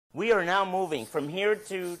We are now moving from here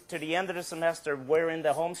to the end of the semester. We're in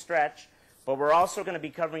the home stretch, but we're also going to be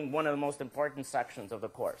covering one of the most important sections of the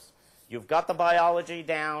course. You've got the biology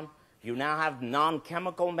down. You now have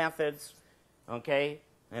non-chemical methods, okay?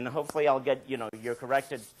 And hopefully I'll get, your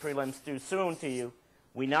corrected prelims too soon to you.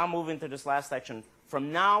 We now move into this last section.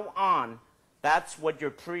 From now on, that's what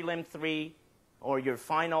your prelim 3 or your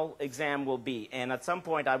final exam will be. And at some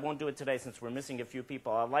point, I won't do it today since we're missing a few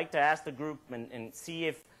people. I'd like to ask the group and see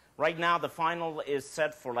if right now the final is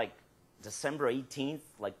set for like December 18th,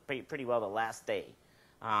 like pretty well the last day.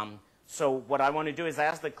 So what I want to do is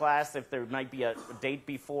ask the class if there might be a date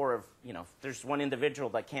before, if there's one individual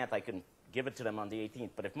that can't, I can give it to them on the 18th.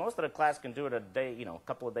 But if most of the class can do it a day, a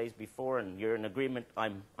couple of days before, and you're in agreement,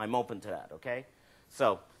 I'm open to that, okay?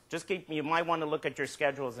 So just you might want to look at your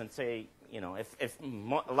schedules and say, if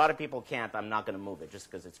a lot of people can't, I'm not going to move it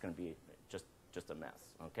just because it's going to be just a mess,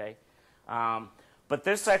 okay? But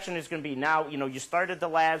this section is going to be now, you started the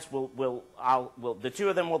labs. The two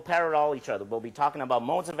of them will parallel each other. We'll be talking about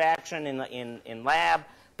modes of action in lab,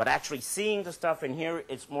 but actually seeing the stuff in here,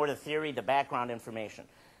 it's more the theory, the background information,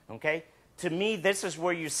 okay? To me, this is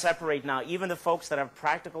where you separate now. Even the folks that have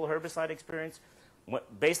practical herbicide experience,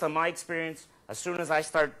 based on my experience, as soon as I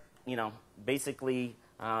start, basically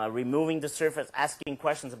removing the surface, asking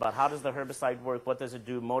questions about how does the herbicide work, what does it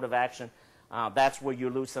do, mode of action, that's where you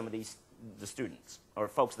lose some of the students or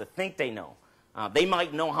folks that think they know. They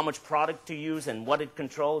might know how much product to use and what it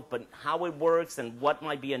controls, but how it works and what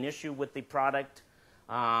might be an issue with the product,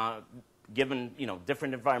 given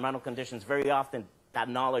different environmental conditions, very often that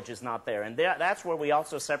knowledge is not there. And that's where we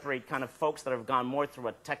also separate kind of folks that have gone more through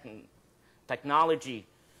a technology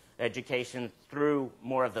education through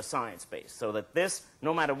more of the science base, so that this,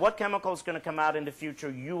 no matter what chemical is going to come out in the future,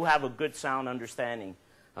 you have a good sound understanding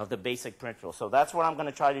of the basic principles. So that's what I'm going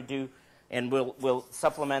to try to do, and we'll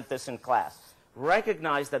supplement this in class.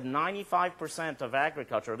 Recognize that 95% of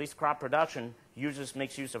agriculture, or at least crop production,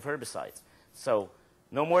 makes use of herbicides. So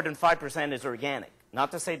no more than 5% is organic.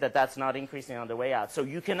 Not to say that that's not increasing on the way out. So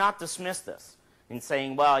you cannot dismiss this in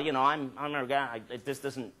saying, well, I'm organic. This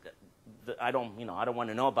doesn't. I don't want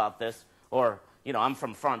to know about this, or I'm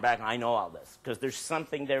from farm background. I know all this, because there's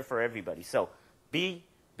something there for everybody. So be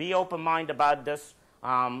open-minded about this.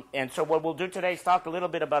 And so what we'll do today is talk a little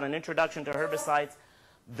bit about an introduction to herbicides.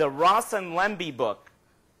 The Ross and Lemby book,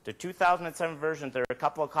 the 2007 version, there are a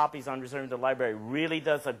couple of copies on reserve in the library, really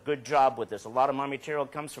does a good job with this. A lot of my material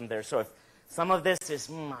comes from there. So if some of this is,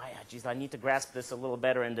 geez, I need to grasp this a little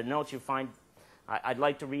better, and the notes you find, I'd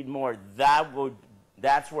like to read more,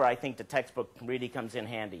 that's where I think the textbook really comes in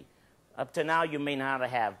handy. Up to now, you may not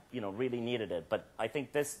have, really needed it, but I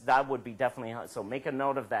think that would be definitely, so make a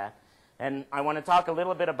note of that. And I want to talk a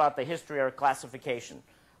little bit about the history or classification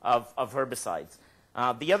of herbicides.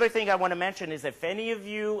 The other thing I want to mention is if any of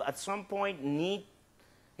you at some point need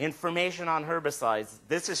information on herbicides,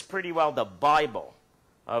 this is pretty well the Bible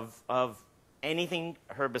of anything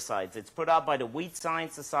herbicides. It's put out by the Wheat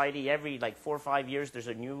Science Society. Every 4 or 5 years there's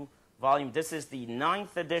a new volume. This is the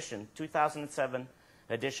 9th edition, 2007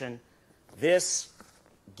 edition. This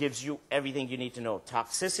gives you everything you need to know.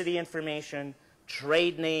 Toxicity information,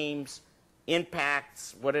 trade names,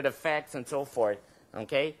 impacts, what it affects, and so forth.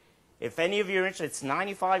 Okay? If any of you are interested, it's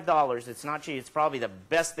 $95. It's not cheap. It's probably the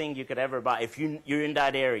best thing you could ever buy if you're in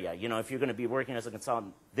that area. If you're going to be working as a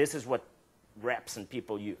consultant, this is what reps and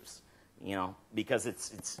people use. Because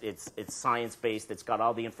it's science-based. It's got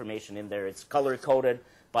all the information in there. It's color-coded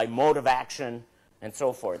by mode of action and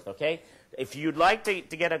so forth. Okay? If you'd like to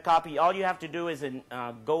get a copy, all you have to do is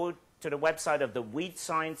go to the website of the Wheat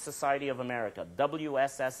Science Society of America,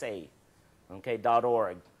 WSSA, okay,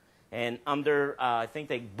 .org. And under, I think,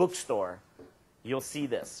 the bookstore, you'll see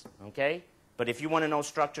this, okay? But if you want to know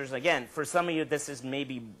structures, again, for some of you, this is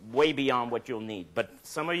maybe way beyond what you'll need. But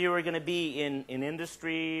some of you are going to be in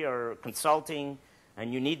industry or consulting,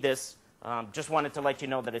 and you need this. Just wanted to let you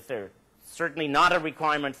know that it's there. Certainly not a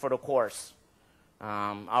requirement for the course.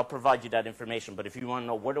 I'll provide you that information. But if you want to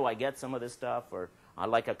know where do I get some of this stuff, or I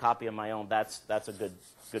like a copy of my own, that's a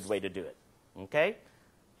good way to do it. Okay?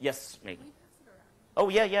 Yes, Megan. Oh,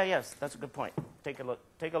 yes. That's a good point. Take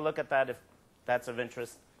a look at that if that's of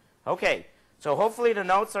interest. Okay. So hopefully the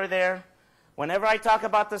notes are there. Whenever I talk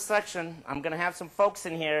about this section, I'm going to have some folks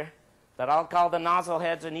in here that I'll call the nozzle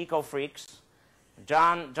heads and eco freaks.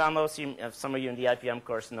 John Losey, some of you in the IPM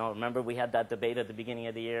course know. Remember we had that debate at the beginning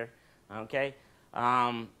of the year. Okay.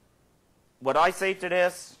 What I say to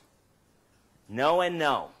this, no and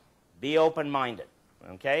no. Be open-minded.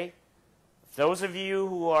 Okay. Those of you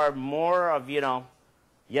who are more of,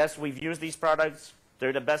 yes, we've used these products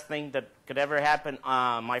they're the best thing that could ever happen.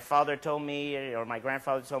 My father told me, or my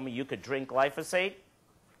grandfather told me, you could drink glyphosate.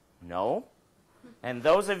 No. And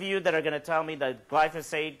those of you that are going to tell me that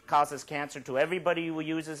glyphosate causes cancer to everybody who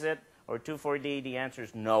uses it, or 2,4-D, the answer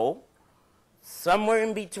is no. Somewhere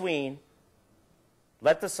in between,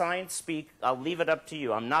 let the science speak. I'll leave it up to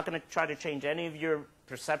you. I'm not going to try to change any of your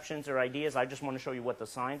perceptions or ideas. I just want to show you what the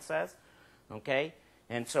science says. Okay?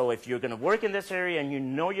 And so if you're going to work in this area and you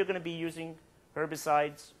know you're going to be using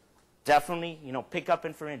herbicides, definitely, pick up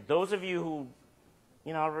information. Those of you who,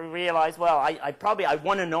 realize, well, I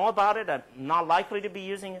want to know about it, I'm not likely to be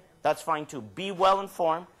using it, that's fine too. Be well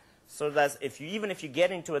informed so that even if you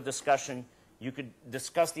get into a discussion, you could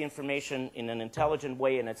discuss the information in an intelligent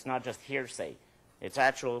way and it's not just hearsay. It's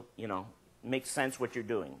actual, makes sense what you're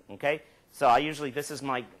doing, okay? So this is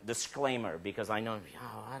my disclaimer because I know,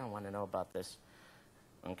 I don't want to know about this,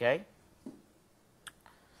 okay?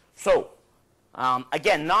 So,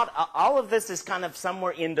 again, not all of this is kind of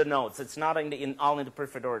somewhere in the notes. It's not all in the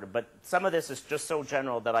perfect order, but some of this is just so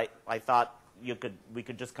general that I thought we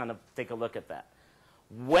could just kind of take a look at that.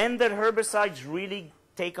 When did herbicides really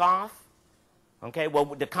take off? Okay, well,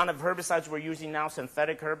 the kind of herbicides we're using now,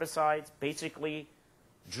 synthetic herbicides, basically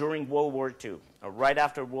during World War II, right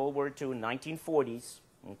after World War II in 1940s,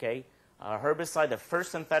 okay, herbicide, the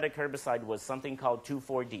first synthetic herbicide was something called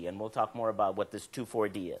 2,4-D, and we'll talk more about what this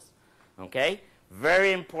 2,4-D is. Okay,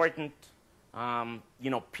 very important,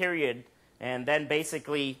 period. And then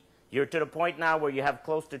basically, you're to the point now where you have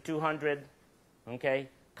close to 200, okay,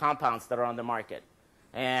 compounds that are on the market.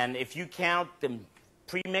 And if you count the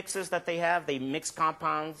premixes that they mix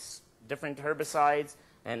compounds, different herbicides,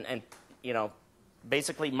 and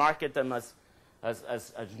basically market them as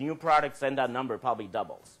new products, then that number probably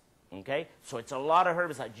doubles. Okay, so it's a lot of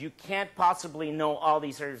herbicides. You can't possibly know all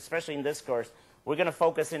these herbicides, especially in this course. We're going to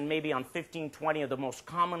focus in maybe on 15, 20 of the most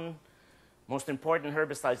common, most important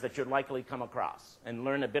herbicides that you'll likely come across and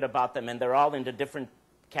learn a bit about them. And they're all into different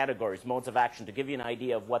categories, modes of action, to give you an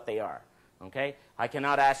idea of what they are. Okay? I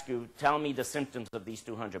cannot ask you, tell me the symptoms of these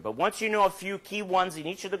 200. But once you know a few key ones in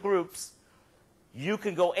each of the groups, you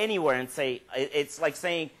can go anywhere and say, it's like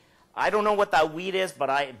saying, I don't know what that weed is,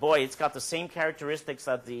 but boy, it's got the same characteristics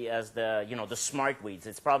as the smart weeds.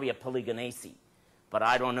 It's probably a polygonaceae. But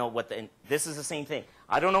I don't know this is the same thing.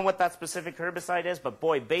 I don't know what that specific herbicide is, but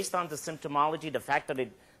boy, based on the symptomology, the fact that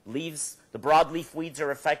the broadleaf weeds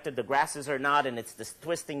are affected, the grasses are not, and it's this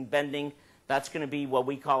twisting, bending, that's going to be what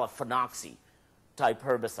we call a phenoxy type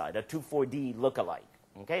herbicide, a 2,4-D lookalike.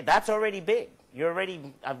 Okay, that's already big. You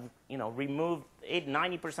already have, removed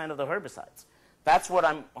 90% of the herbicides. That's what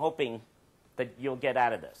I'm hoping that you'll get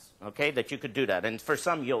out of this, okay, that you could do that. And for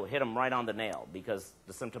some, you'll hit them right on the nail because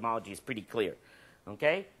the symptomology is pretty clear.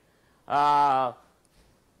 Okay?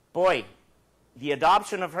 Boy, the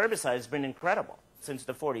adoption of herbicides has been incredible since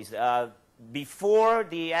the 40s. Before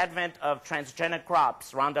the advent of transgenic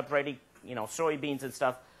crops, Roundup Ready, soybeans and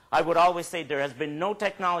stuff, I would always say there has been no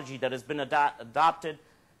technology that has been adopted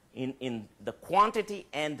in the quantity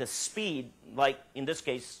and the speed, like in this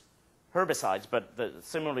case, herbicides, but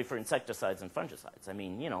similarly for insecticides and fungicides. I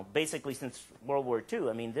mean, basically since World War II,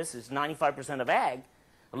 I mean, this is 95% of ag,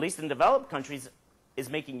 at least in developed countries, is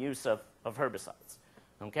making use of herbicides,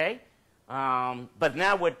 okay? But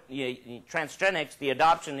now with transgenics, the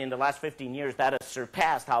adoption in the last 15 years, that has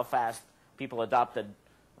surpassed how fast people adopted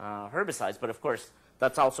herbicides. But of course,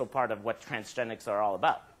 that's also part of what transgenics are all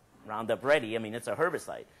about. Roundup Ready, I mean, it's a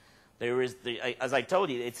herbicide. There is, as I told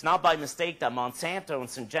you, it's not by mistake that Monsanto and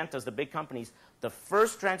Syngenta, the big companies, the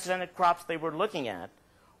first transgenic crops they were looking at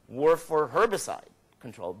were for herbicide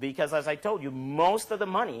control. Because as I told you, most of the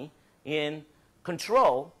money in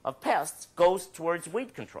control of pests goes towards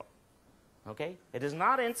weed control. Okay? It is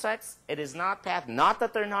not insects. It is not pests. Not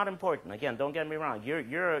that they're not important. Again, don't get me wrong.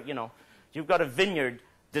 You've got a vineyard.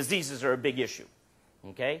 Diseases are a big issue.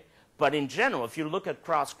 Okay? But in general, if you look at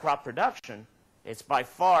crop production, it's by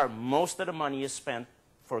far most of the money is spent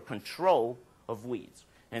for control of weeds.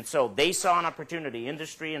 And so they saw an opportunity.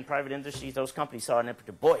 Industry and private industries, those companies saw an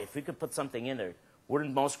opportunity. Boy, if we could put something in there,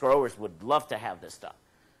 wouldn't most growers would love to have this stuff.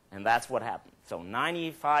 And that's what happened. So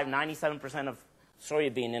 95, 97% of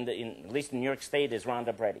soybean, at least in New York State, is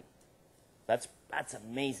Roundup Ready. That's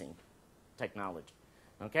amazing technology.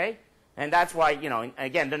 Okay? And that's why,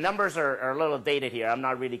 again, the numbers are a little dated here. I'm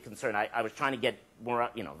not really concerned. I was trying to get more,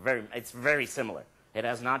 it's very similar. It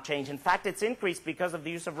has not changed. In fact, it's increased because of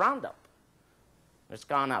the use of Roundup. It's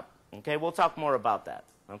gone up. Okay? We'll talk more about that.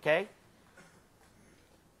 Okay?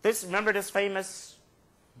 Remember this famous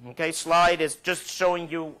slide is just showing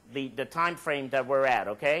you the time frame that we're at,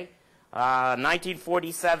 okay?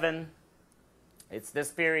 1947 It's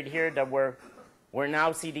this period here that we're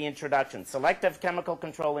now see the introduction. Selective chemical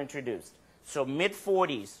control introduced. So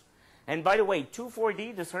mid-40s. And by the way,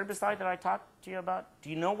 2,4-D, this herbicide that I talked to you about, do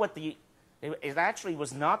you know what it actually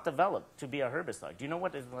was not developed to be a herbicide. Do you know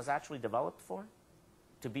what it was actually developed for?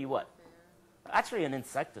 To be what? Actually an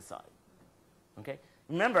insecticide. Okay?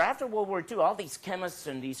 Remember, after World War II, all these chemists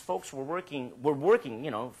and these folks were working,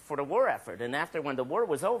 you know, for the war effort. And after, when the war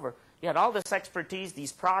was over, you had all this expertise,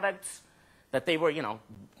 these products that they were, you know,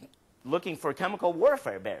 looking for chemical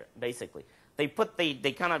warfare, basically. They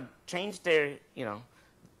kind of changed their, you know,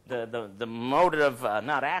 the mode of,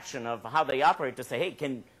 not action, of how they operate to say, hey,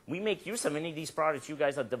 can we make use of any of these products you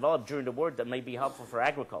guys have developed during the war that may be helpful for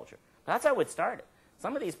agriculture? That's how it started.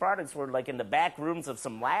 Some of these products were like in the back rooms of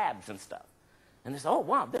some labs and stuff. And they said, oh,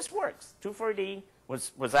 wow, this works. 2,4-D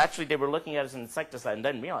was actually, they were looking at it as an insecticide and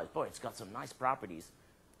then realized, boy, it's got some nice properties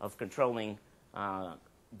of controlling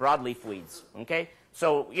broadleaf weeds, okay?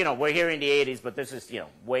 So, you know, we're here in the 80s, but this is, you know,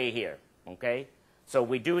 way here, okay? So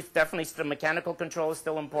we do definitely, the mechanical control is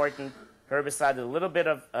still important. Herbicide, a little bit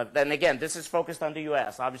of, and again, this is focused on the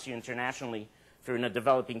U.S. Obviously, internationally, if you're in a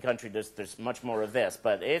developing country, there's much more of this,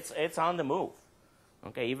 but it's on the move,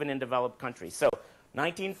 okay, even in developed countries. So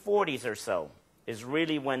 1940s or so is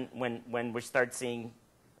really when we start seeing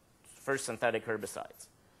first synthetic herbicides,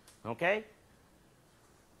 okay?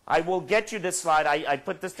 I will get you this slide. I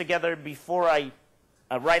put this together before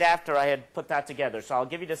right after I had put that together. So I'll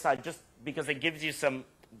give you this slide just because it gives you some,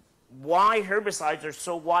 why herbicides are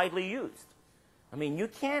so widely used. I mean, you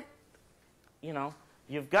can't, you know,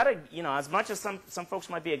 you've got to, you know, as much as some folks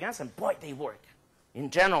might be against them, boy, they work. In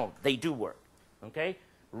general, they do work, okay?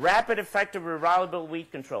 Rapid, effective, reliable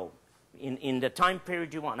weed control in the time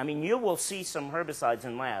period you want. I mean, you will see some herbicides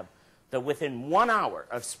in lab that within 1 hour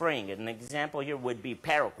of spraying it, an example here would be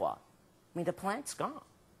paraquat. I mean, the plant's gone.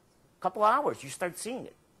 A couple hours, you start seeing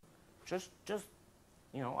it. Just,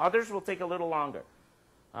 you know, others will take a little longer.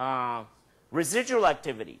 Residual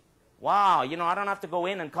activity. Wow, you know, I don't have to go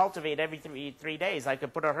in and cultivate every three days. I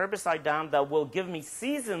could put a herbicide down that will give me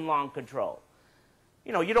season-long control.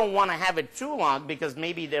 You know, you don't want to have it too long because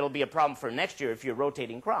maybe there'll be a problem for next year if you're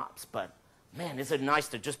rotating crops. But, man, is it nice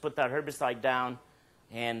to just put that herbicide down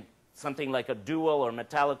and something like a dual or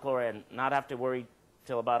metallochlor and not have to worry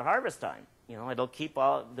till about harvest time. You know, it'll keep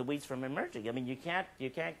all the weeds from emerging. I mean, you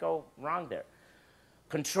can't go wrong there.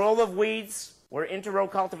 Control of weeds where inter-row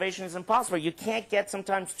cultivation is impossible. You can't get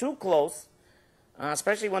sometimes too close,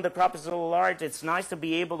 especially when the crop is a little large. It's nice to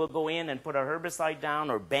be able to go in and put a herbicide down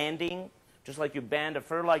or banding, just like you band a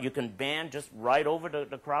fertilizer. You can band just right over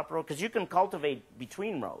the crop row because you can cultivate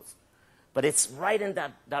between rows. But it's right in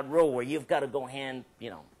that row where you've got to go hand, you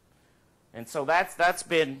know. And so that's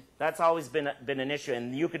always been an issue,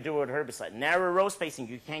 and you could do it with herbicide. Narrow row spacing,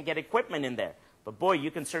 you can't get equipment in there, but boy, you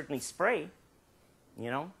can certainly spray, you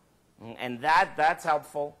know, and that's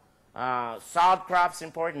helpful. Sod crops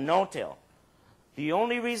important, no-till. The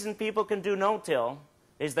only reason people can do no-till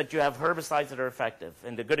is that you have herbicides that are effective,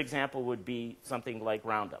 and the good example would be something like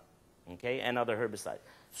Roundup, okay, and other herbicides.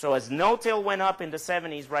 So as no-till went up in the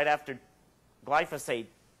 70s, right after glyphosate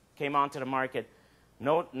came onto the market,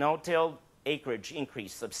 no-till acreage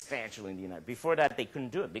increased substantially in the United States. Before that, they couldn't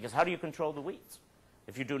do it because how do you control the weeds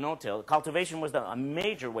if you do no-till? Cultivation was a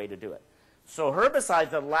major way to do it. So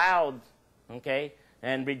herbicides allowed, okay,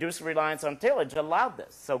 and reduced reliance on tillage allowed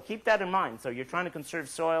this. So keep that in mind. So you're trying to conserve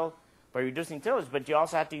soil by reducing tillage, but you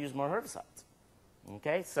also have to use more herbicides.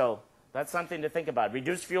 Okay, so that's something to think about.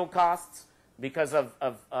 Reduced fuel costs because of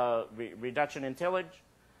reduction in tillage.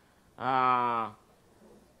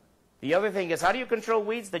 The other thing is, how do you control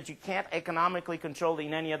weeds that you can't economically control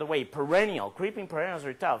in any other way? Perennial. Creeping perennials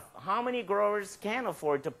are tough. How many growers can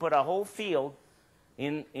afford to put a whole field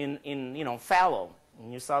in you know, fallow?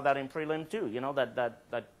 And you saw that in prelim too, you know,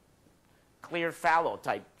 that clear fallow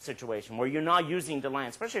type situation where you're not using the land,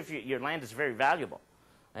 especially if your land is very valuable.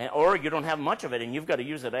 Or you don't have much of it and you've got to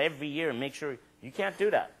use it every year and make sure you can't do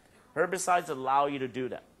that. Herbicides allow you to do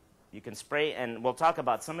that. You can spray, and we'll talk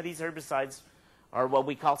about some of these herbicides are what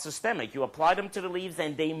we call systemic. You apply them to the leaves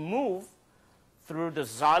and they move through the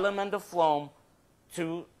xylem and the phloem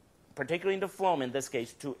to, particularly in the phloem in this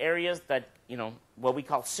case, to areas that, you know, what we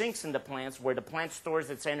call sinks in the plants where the plant stores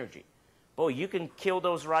its energy. Boy, you can kill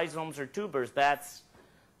those rhizomes or tubers. That's,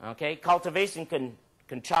 okay, cultivation can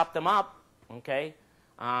chop them up, okay,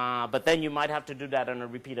 but then you might have to do that on a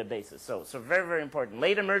repeated basis. So very, very important.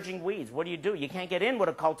 Late emerging weeds, what do? You can't get in with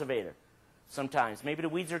a cultivator sometimes. Maybe the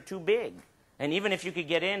weeds are too big. And even if you could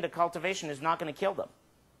get in, the cultivation is not going to kill them.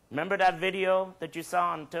 Remember that video that you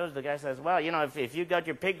saw on Tuesday? The guy says, well, you know, if you got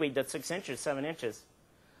your pigweed that's 6 inches, 7 inches,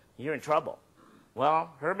 you're in trouble.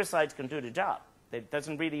 Well, herbicides can do the job. It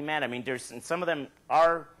doesn't really matter. I mean, and some of them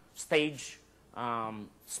are stage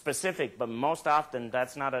specific, but most often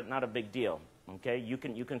that's not a big deal. Okay, you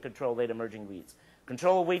can control late emerging weeds.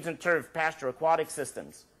 Control weeds in turf, pasture, aquatic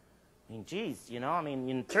systems. I mean, geez, you know, I mean,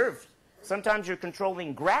 in turf, sometimes you're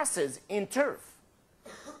controlling grasses in turf.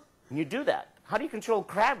 And you do that. How do you control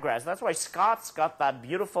crabgrass? That's why Scott's got that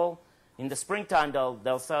beautiful. In the springtime,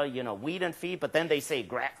 they'll sell, you know, weed and feed, but then they say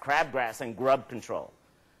crabgrass and grub control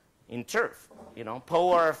in turf. You know,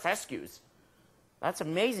 poa or fescues. That's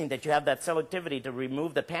amazing that you have that selectivity to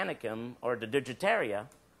remove the panicum or the digitaria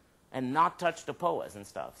and not touch the poas and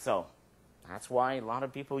stuff. So that's why a lot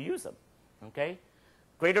of people use them. Okay?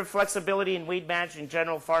 Greater flexibility in weed management, in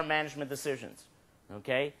general farm management decisions.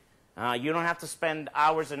 Okay? You don't have to spend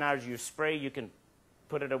hours and hours. You spray, you can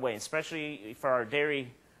put it away, especially for our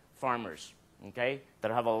dairy farmers, okay,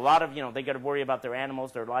 that have a lot of, you know, they got to worry about their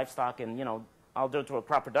animals, their livestock, and, you know, I'll do it to a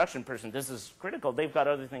crop production person. This is critical. They've got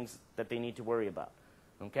other things that they need to worry about,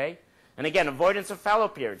 okay? And again, avoidance of fallow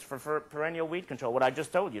periods for perennial weed control, what I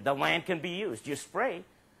just told you. The land can be used. You spray,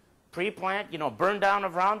 pre-plant, you know, burn down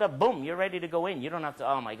of Roundup, boom, you're ready to go in. You don't have to,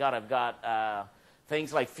 oh, my God, I've got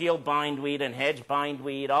things like field bindweed and hedge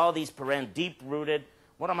bindweed, all these deep-rooted.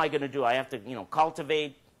 What am I going to do? I have to, you know,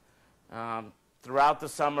 cultivate throughout the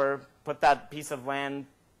summer, put that piece of land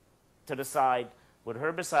to the side. With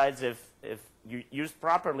herbicides, if you used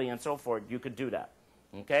properly and so forth, you could do that.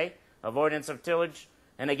 Okay? Avoidance of tillage.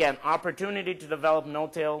 And again, opportunity to develop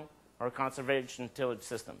no-till or conservation tillage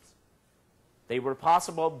systems. They were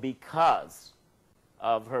possible because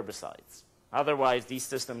of herbicides. Otherwise, these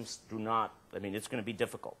systems do not, I mean, it's going to be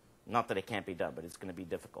difficult. Not that it can't be done, but it's going to be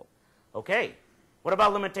difficult. Okay. What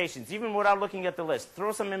about limitations? Even without looking at the list,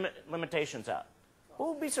 throw some limitations out. What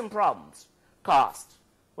would be some problems? Cost.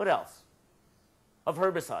 What else? Of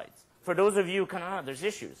herbicides. For those of you, there's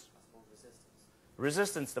issues.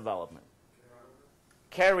 Resistance development.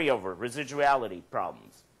 Carryover, residuality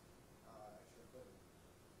problems.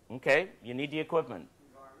 Okay, you need the equipment.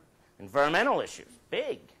 Environmental issues.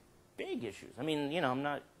 Big issues. I mean, you know, I'm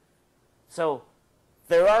not. So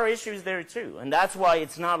there are issues there too. And that's why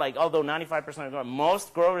it's not like, although 95% of growers,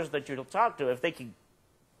 most growers that you'll talk to, if they could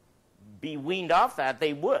be weaned off that,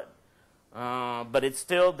 they would. But it's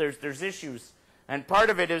still, there's issues. And part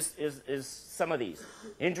of it is some of these.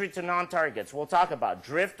 Injury to non-targets. We'll talk about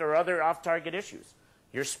drift or other off-target issues.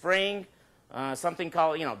 You're spraying something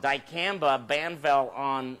called, you know, dicamba, Banvel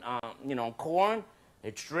on, you know, corn.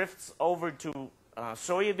 It drifts over to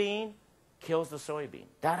soybean, kills the soybean.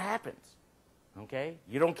 That happens. Okay?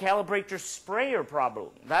 You don't calibrate your sprayer properly.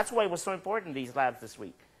 That's why it was so important in these labs this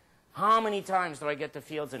week. How many times do I get to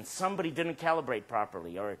fields and somebody didn't calibrate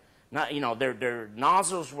properly, or not, you know, their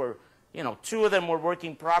nozzles were, you know, two of them were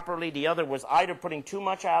working properly, the other was either putting too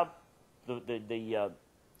much out, the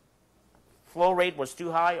flow rate was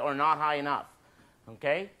too high or not high enough.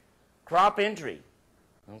 Okay? Crop injury.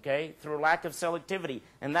 Okay? Through lack of selectivity.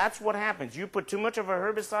 And that's what happens. You put too much of a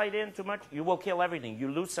herbicide in, too much, you will kill everything. You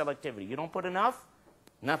lose selectivity. You don't put enough,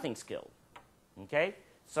 nothing's killed. Okay?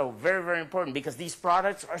 So very, very important, because these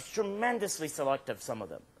products are tremendously selective, some of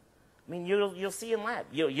them. I mean, you'll see in lab.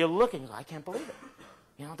 You're looking, I can't believe it.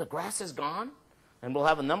 You know, the grass is gone, and we'll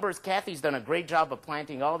have a number of, Kathy's done a great job of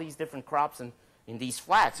planting all these different crops in these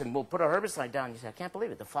flats, and we'll put a herbicide down, and you say, I can't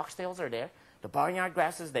believe it. The foxtails are there, the barnyard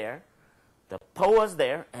grass is there, the poa's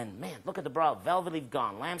there, and man, look at the broad, velvet leaf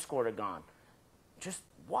gone, lamb's quarter gone. Just,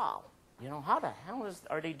 wow. You know, how the hell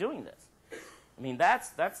are they doing this? I mean,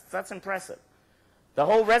 that's impressive. The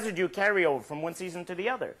whole residue carryover from one season to the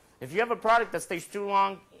other. If you have a product that stays too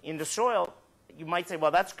long in the soil, you might say,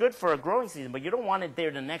 well, that's good for a growing season, but you don't want it there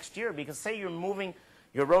the next year, because say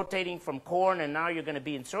you're rotating from corn and now you're going to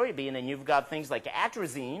be in soybean, and you've got things like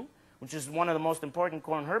atrazine, which is one of the most important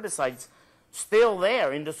corn herbicides, still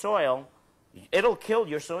there in the soil, it'll kill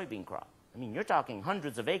your soybean crop. I mean, you're talking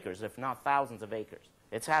hundreds of acres, if not thousands of acres.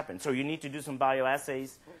 It's happened. So you need to do some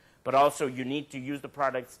bioassays, but also you need to use the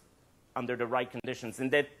products under the right conditions.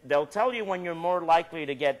 And they'll tell you when you're more likely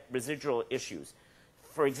to get residual issues.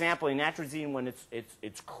 For example, in atrazine, when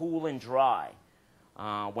it's cool and dry,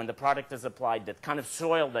 when the product is applied, that kind of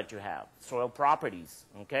soil that you have, soil properties,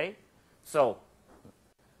 okay? So,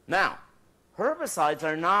 now, herbicides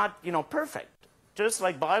are not, you know, perfect. Just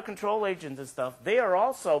like biocontrol agents and stuff, they are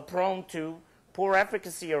also prone to poor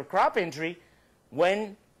efficacy or crop injury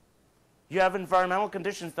when you have environmental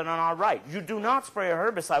conditions that are not right. You do not spray a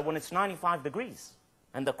herbicide when it's 95 degrees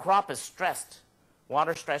and the crop is stressed,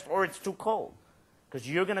 water stressed, or it's too cold, because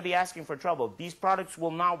you're going to be asking for trouble. These products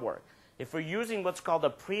will not work. If we're using what's called a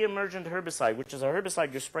pre-emergent herbicide, which is a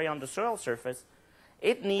herbicide you spray on the soil surface,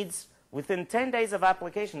 it needs, within 10 days of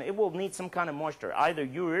application, it will need some kind of moisture. Either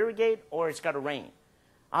you irrigate or it's got to rain.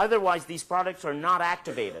 Otherwise, these products are not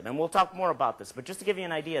activated. And we'll talk more about this. But just to give you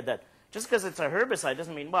an idea that just because it's a herbicide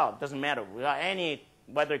doesn't mean, well, it doesn't matter. Any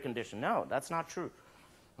weather condition. No, that's not true.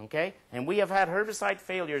 Okay? And we have had herbicide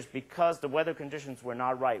failures because the weather conditions were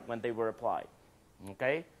not right when they were applied.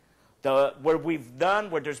 Okay? Where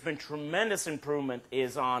there's been tremendous improvement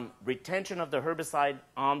is on retention of the herbicide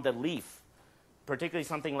on the leaf, particularly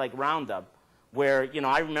something like Roundup, where,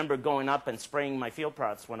 I remember going up and spraying my field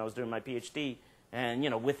products when I was doing my PhD, and,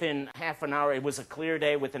 within half an hour, it was a clear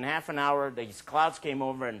day, within half an hour, these clouds came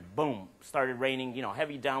over and boom, started raining,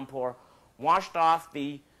 heavy downpour, washed off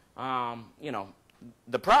the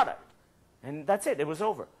product. And that's it, it was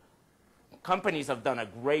over. Companies have done a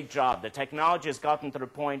great job. The technology has gotten to the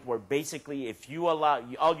point where basically if you allow,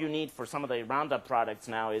 all you need for some of the Roundup products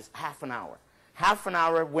now is half an hour. Half an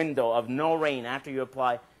hour window of no rain after you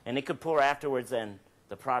apply, and it could pour afterwards, and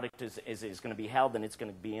the product is going to be held and it's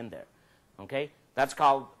going to be in there. Okay? That's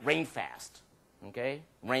called rain fast. Okay?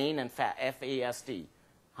 Rain and F-A-S-T.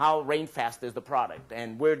 How rain fast is the product?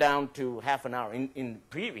 And we're down to half an hour.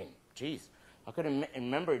 Geez, I couldn't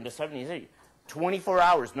remember in the 70s, 24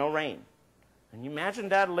 hours, no rain. And you imagine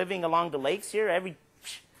that living along the lakes here?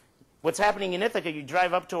 What's happening in Ithaca, you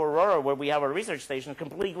drive up to Aurora where we have a research station,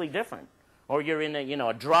 completely different. Or you're in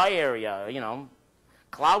a dry area,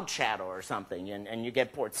 cloud shadow or something, and you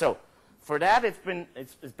get poured. So for that, it's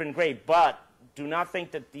been great. But do not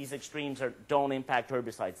think that these extremes don't impact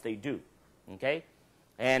herbicides. They do. Okay?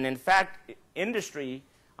 And in fact, industry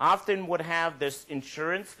often would have this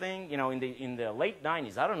insurance thing, in the late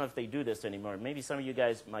 90s. I don't know if they do this anymore. Maybe some of you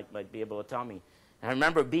guys might be able to tell me. I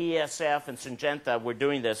remember BASF and Syngenta were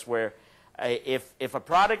doing this where if a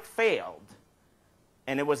product failed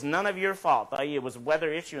and it was none of your fault, i.e. it was a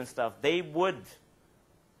weather issue and stuff, they would,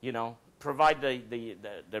 provide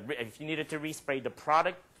if you needed to respray the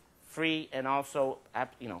product free and also,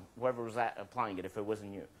 whoever was applying it if it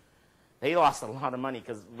wasn't you. They lost a lot of money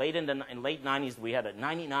because late 90s we had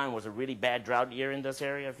 99 was a really bad drought year in this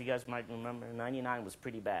area, if you guys might remember. 99 was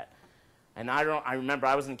pretty bad. And I remember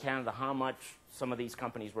I was in Canada how much some of these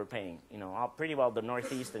companies were paying. Pretty well the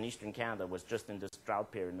Northeast and Eastern Canada was just in this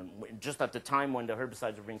drought period, and just at the time when the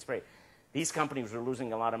herbicides were being sprayed. These companies were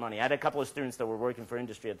losing a lot of money. I had a couple of students that were working for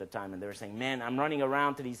industry at the time, and they were saying, man, I'm running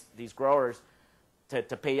around to these growers to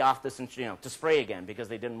pay off this, to spray again because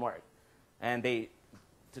they didn't work. And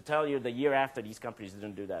to tell you, the year after, these companies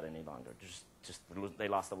didn't do that any longer. They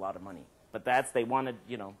lost a lot of money. But they wanted,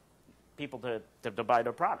 people to buy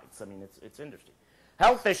their products. I mean, it's industry.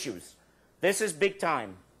 Health issues. This is big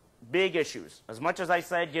time. Big issues. As much as I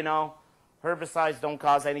said, herbicides don't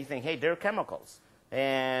cause anything. Hey, they're chemicals.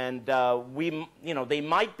 And they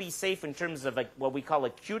might be safe in terms of what we call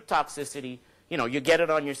acute toxicity. You get it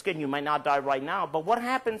on your skin, you might not die right now. But what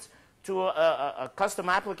happens to a custom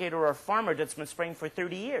applicator or a farmer that's been spraying for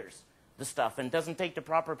 30 years, the stuff, and doesn't take the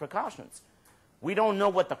proper precautions? We don't know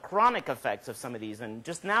what the chronic effects of some of these, and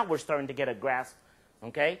just now we're starting to get a grasp,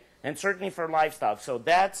 okay? And certainly for livestock. So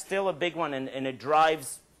that's still a big one, and it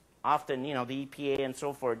drives often, the EPA and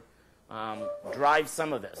so forth drives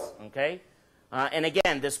some of this, okay? And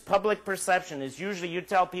again, this public perception is usually you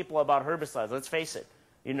tell people about herbicides, let's face it,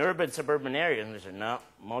 in urban, suburban areas, and they say, no,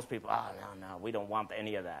 most people, no, we don't want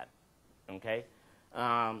any of that. Okay?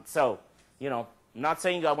 So, I'm not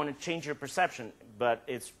saying I want to change your perception, but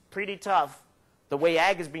it's pretty tough the way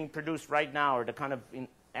ag is being produced right now, or the kind of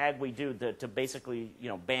ag we do to basically,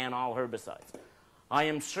 ban all herbicides. I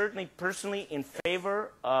am certainly personally in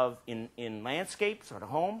favor of, in landscapes or at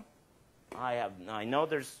home, I know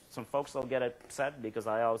there's some folks that'll get upset because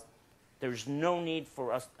there's no need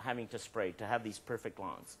for us having to spray to have these perfect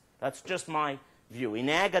lawns. That's just my view. In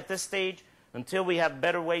ag at this stage, until we have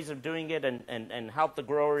better ways of doing it and help the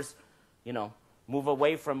growers, move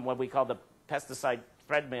away from what we call the pesticide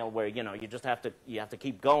treadmill, where you just have to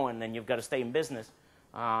keep going and you've got to stay in business.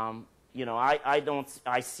 I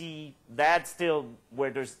see that still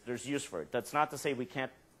where there's use for it. That's not to say we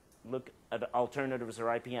can't look at alternatives or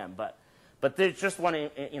IPM, but there's just one.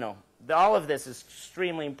 All of this is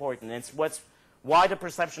extremely important. It's why the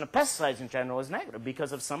perception of pesticides in general is negative,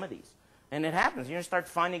 because of some of these. And it happens. You start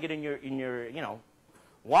finding it in your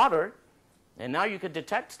water, and now you could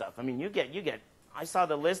detect stuff. I mean, you get. I saw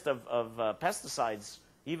the list of pesticides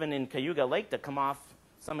even in Cayuga Lake that come off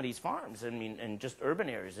some of these farms. I mean, and just urban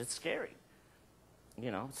areas. It's scary.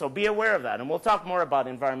 So be aware of that, and we'll talk more about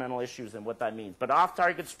environmental issues and what that means. But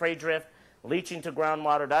off-target spray drift, leaching to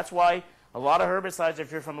groundwater. That's why a lot of herbicides, if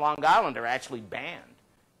you're from Long Island, are actually banned,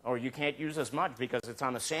 or you can't use as much because it's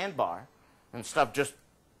on a sandbar. and stuff just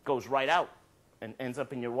goes right out and ends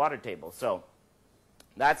up in your water table. So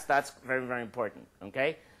that's very, very important,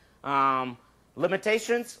 okay?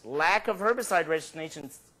 Limitations, lack of herbicide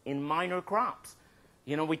registrations in minor crops.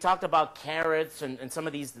 You know, we talked about carrots and some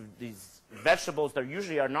of these vegetables that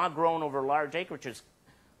usually are not grown over large acreages.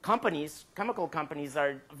 Companies, chemical companies,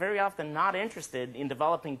 are very often not interested in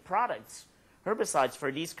developing products, herbicides,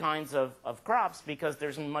 for these kinds of crops because there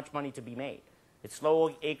isn't much money to be made. It's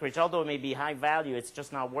low acreage. Although it may be high value, it's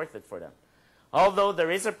just not worth it for them. Although there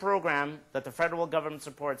is a program that the federal government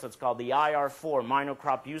supports that's called the IR4, Minor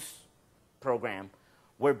Crop Use Program,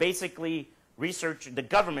 where basically the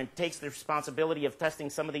government takes the responsibility of testing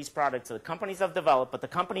some of these products that the companies have developed, but the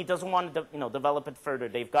company doesn't want to develop it further.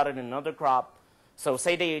 They've got it in another crop. So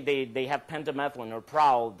say they have pendimethalin or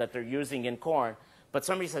prowl that they're using in corn, but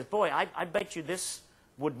somebody says, boy, I bet you this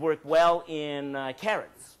would work well in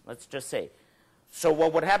carrots, let's just say. So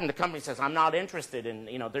what would happen, the company says, I'm not interested in,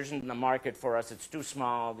 there isn't a market for us, it's too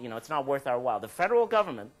small, it's not worth our while. The federal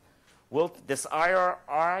government this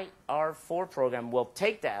IR4 program will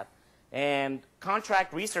take that and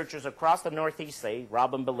contract researchers across the Northeast, say,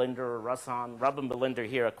 Robin Belinder or Robin Belinder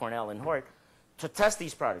here at Cornell and Hort, to test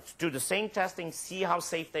these products, do the same testing, see how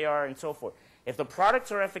safe they are, and so forth. If the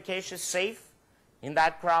products are efficacious, safe in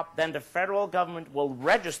that crop, then the federal government will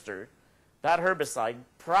register that herbicide,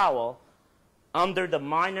 prowl, under the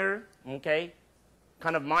minor,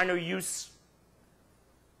 kind of minor use,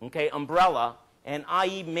 umbrella, and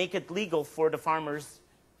i.e. make it legal for the farmers,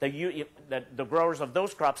 the growers of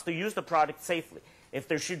those crops, to use the product safely. If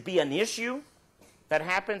there should be an issue that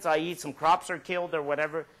happens, i.e. some crops are killed or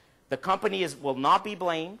whatever, the company will not be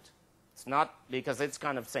blamed. It's not because it's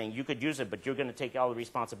kind of saying you could use it, but you're going to take all the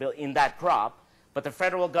responsibility in that crop. But the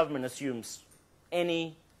federal government assumes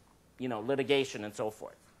any, litigation and so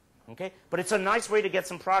forth. Okay? But it's a nice way to get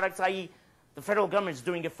some products, i.e. the federal government is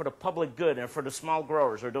doing it for the public good and for the small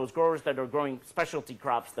growers or those growers that are growing specialty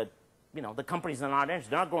crops that, the companies are not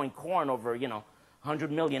interested. They're not growing corn over,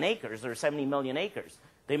 100 million acres or 70 million acres.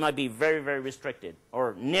 They might be very, very restricted.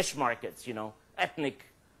 Or niche markets, ethnic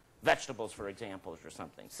vegetables, for example, or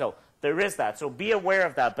something. So there is that. So be aware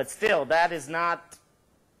of that. But still, that is not,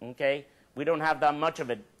 we don't have that much of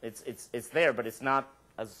it. It's there, but it's not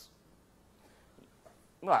as,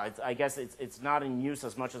 well, I guess it's not in use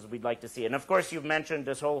as much as we'd like to see. And of course, you've mentioned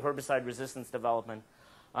this whole herbicide resistance development.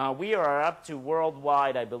 We are up to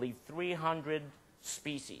worldwide, I believe, 300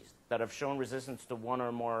 species that have shown resistance to one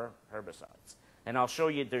or more herbicides. And I'll show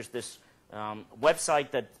you, there's this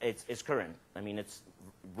website that is current. I mean, it's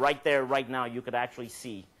right there, right now, you could actually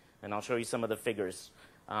see, and I'll show you some of the figures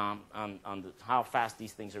on how fast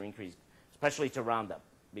these things are increased, especially to Roundup,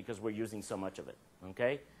 because we're using so much of it,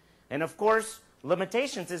 And of course,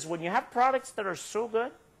 limitations is when you have products that are so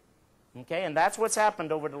good, and that's what's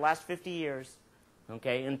happened over the last 50 years,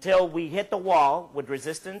 until we hit the wall with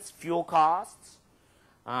resistance, fuel costs,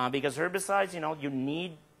 because herbicides, you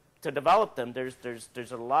need to develop them. There's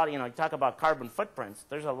a lot, you talk about carbon footprints,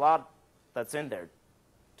 there's a lot that's in there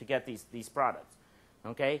to get these products,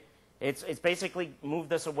 It's basically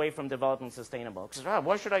moved us away from developing sustainable. Because,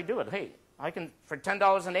 why should I do it? Hey, I can, for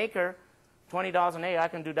 $10 an acre, $20 an acre, I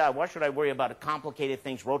can do that. Why should I worry about complicated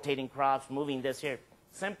things, rotating crops, moving this here?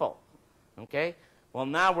 Simple, Well,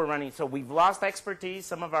 now we're running, so we've lost expertise.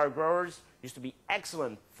 Some of our growers used to be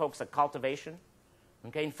excellent folks at cultivation,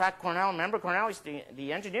 In fact, remember Cornell is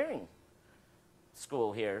the engineering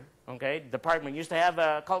school here, Department used to have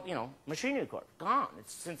a, machinery corps. Gone.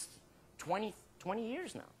 It's since 20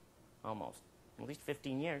 years now, almost, at least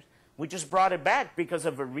 15 years. We just brought it back because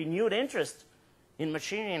of a renewed interest in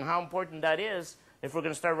machinery and how important that is if we're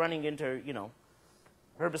going to start running into,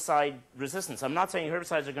 herbicide resistance. I'm not saying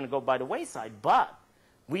herbicides are going to go by the wayside, but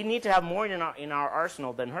we need to have more in our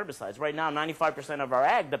arsenal than herbicides. Right now, 95% of our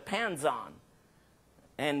ag depends on,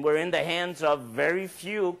 and we're in the hands of very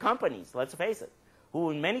few companies, let's face it,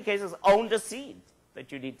 who in many cases own the seed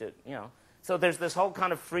that you need to, So there's this whole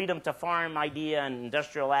kind of freedom to farm idea and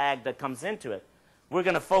industrial ag that comes into it. We're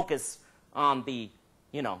going to focus on the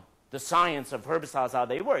science of herbicides, how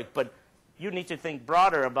they work, but you need to think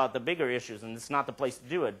broader about the bigger issues, and it's not the place to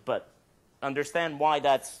do it, but understand why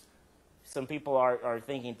some people are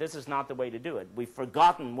thinking this is not the way to do it. We've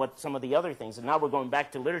forgotten what some of the other things, and now we're going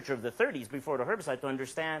back to literature of the 30s before the herbicide to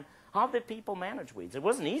understand how did people manage weeds. It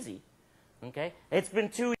wasn't easy, It's been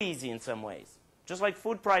too easy in some ways. Just like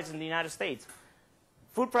food prices in the United States.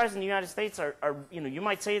 Food prices in the United States are you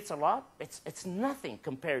might say it's a lot. It's nothing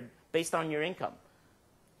compared, based on your income,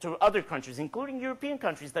 to other countries, including European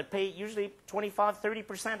countries that pay usually 25,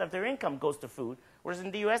 30% of their income goes to food, whereas in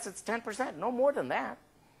the U.S. it's 10%, no more than that.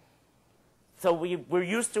 So we're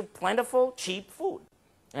used to plentiful, cheap food.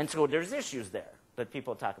 And so there's issues there that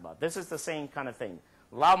people talk about. This is the same kind of thing.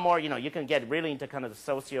 A lot more, you know, you can get really into kind of the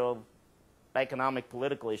socio-economic,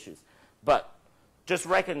 political issues. But just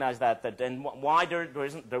recognize that and why there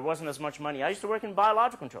wasn't as much money. I used to work in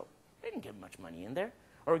biological control. They didn't get much money in there.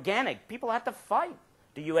 Organic, people had to fight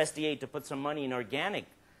the USDA to put some money in organic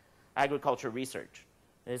agriculture research.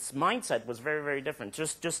 Its mindset was very, very different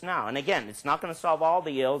just now. And again, it's not going to solve all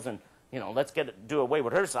the ills and, you know, let's do away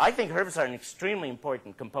with herbicides. I think herbicides are an extremely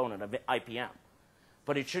important component of IPM.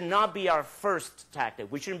 But it should not be our first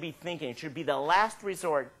tactic. We shouldn't be thinking. It should be the last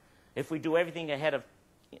resort if we do everything ahead of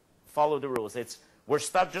follow the rules. We're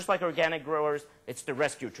stuck just like organic growers. It's the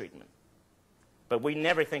rescue treatment. But we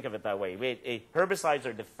never think of it that way. Herbicides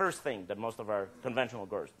are the first thing that most of our conventional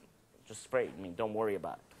growers just spray. I mean, don't worry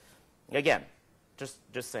about it. Again, just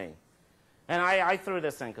saying. And I threw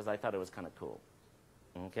this in because I thought it was kind of cool.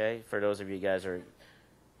 Okay, for those of you guys who are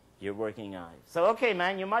your working eye. So, okay,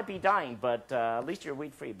 man, you might be dying, but at least you're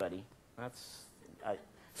weed-free, buddy.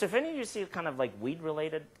 So if any of you see kind of like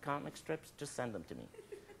weed-related comic strips, just send them to me.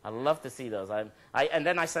 I'd love to see those. And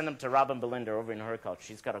then I send them to Robin Belinda over in Horticulture.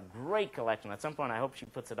 She's got a great collection. At some point, I hope she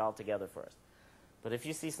puts it all together for us. But if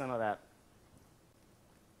you see some of that.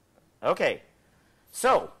 Okay.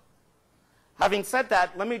 So, having said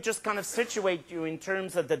that, let me just kind of situate you in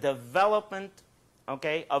terms of the development,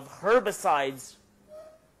 okay, of herbicides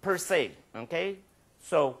per se, okay?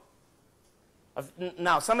 So,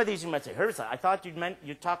 now some of these you might say, herbicide. I thought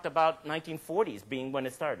you talked about 1940s being when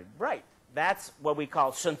it started. Right. That's what we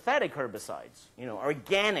call synthetic herbicides, you know,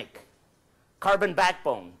 organic, carbon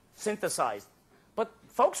backbone, synthesized. But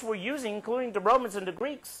folks were using, including the Romans and the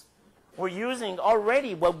Greeks, were using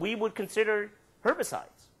already what we would consider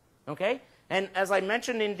herbicides, okay? And as I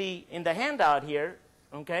mentioned in the handout here,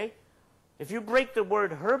 okay, if you break the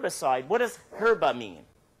word herbicide, what does herba mean?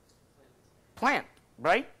 Plant,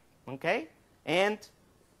 right? Okay? And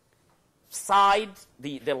side,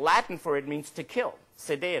 the Latin for it means to kill,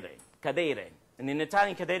 sedere. Cadere. And in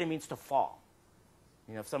Italian, cadere means to fall.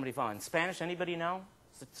 You know, if somebody falls. In Spanish, anybody know?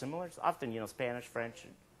 Is it similar? It's often, you know, Spanish, French.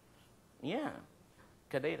 Yeah.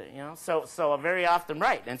 Cadere, you know. So very often,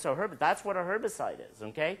 right. And so that's what a herbicide is,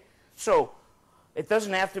 okay? So it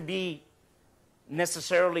doesn't have to be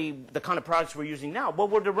necessarily the kind of products we're using now. What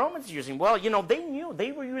were the Romans using? Well, you know, they knew.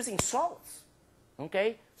 They were using salts,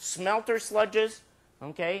 okay? Smelter sludges,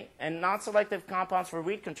 okay, and non-selective compounds for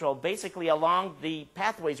weed control, basically along the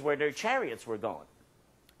pathways where their chariots were going.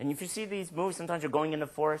 And if you see these movies, sometimes you're going in the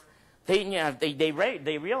forest, they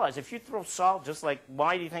realize if you throw salt, just like,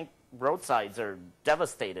 why do you think roadsides are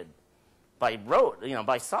devastated by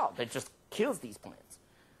by salt? It just kills these plants.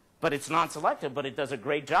 But it's non-selective, but it does a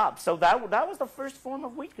great job. So that was the first form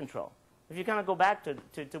of weed control. If you kind of go back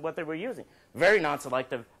to what they were using. Very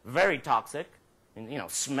non-selective, very toxic. And, you know,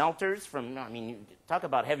 smelters from, I mean, you talk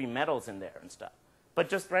about heavy metals in there and stuff. But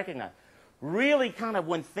just recognize, really kind of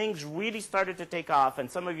when things really started to take off,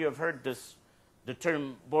 and some of you have heard the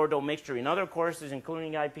term Bordeaux mixture in other courses,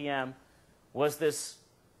 including IPM, was this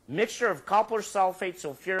mixture of copper sulfate,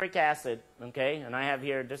 sulfuric acid, okay? And I have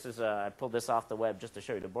here, this is, I pulled this off the web just to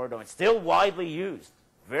show you the Bordeaux. It's still widely used.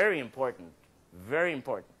 Very important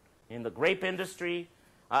in the grape industry.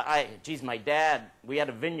 Geez, my dad, we had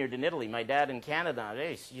a vineyard in Italy. My dad in Canada,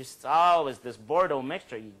 just always this Bordeaux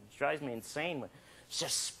mixture. He drives me insane.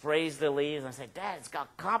 Just sprays the leaves. And I say, Dad, it's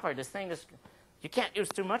got copper. This thing, you can't use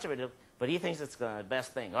too much of it. But he thinks it's the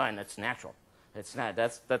best thing. Oh, and it's natural. It's not.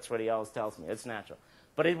 That's what he always tells me. It's natural.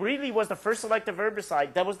 But it really was the first selective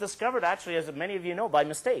herbicide that was discovered, actually, as many of you know, by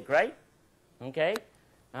mistake, right? Okay?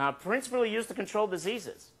 Principally used to control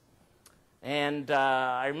diseases. And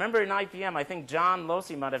I remember in IPM, I think John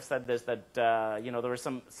Losi might have said this, that there were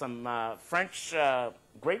some French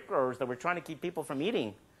grape growers that were trying to keep people from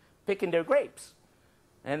picking their grapes.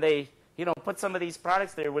 And they, put some of these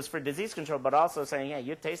products there was for disease control, but also saying, hey,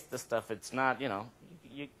 you taste this stuff. It's not,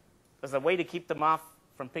 as a way to keep them off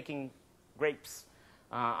from picking grapes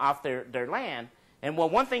off their land. And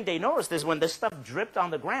one thing they noticed is when this stuff dripped on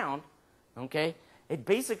the ground, okay, it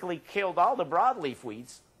basically killed all the broadleaf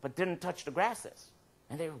weeds, but didn't touch the grasses.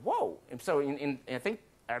 And they were, whoa. And so I think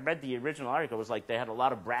I read the original article. It was like they had a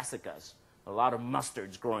lot of brassicas, a lot of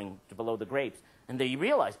mustards growing below the grapes. And they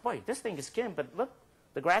realized, boy, this thing is killing, but look,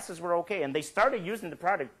 the grasses were okay. And they started using the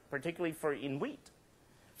product, particularly in wheat.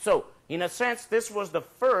 So in a sense, this was the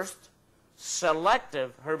first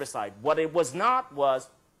selective herbicide. What it was not was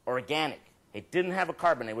organic. It didn't have a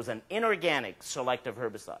carbon. It was an inorganic selective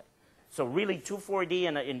herbicide. So really 2,4-D,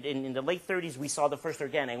 and in the late 30s, we saw the first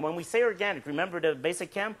organic. And when we say organic, remember the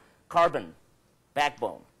basic chem? Carbon,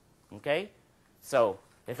 backbone, okay? So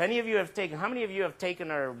if any of you have taken, how many of you have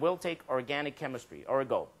taken or will take organic chemistry,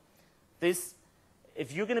 Orgo? This,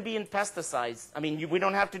 if you're going to be in pesticides, I mean, we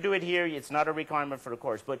don't have to do it here. It's not a requirement for the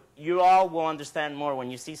course. But you all will understand more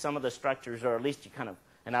when you see some of the structures, or at least you kind of,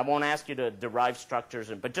 and I won't ask you to derive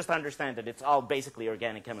structures, but just understand that it's all basically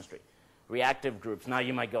organic chemistry. Reactive groups. Now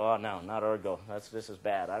you might go, oh, no, not Orgo. This is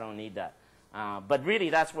bad. I don't need that. But really,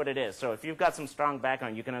 that's what it is. So if you've got some strong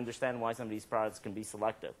background, you can understand why some of these products can be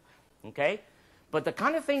selective. Okay? But the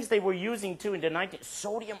kind of things they were using, too, in the 19th,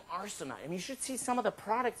 sodium arsenide. I mean, you should see some of the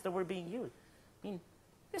products that were being used. I mean,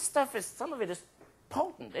 this stuff is, some of it is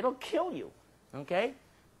potent. It'll kill you. Okay?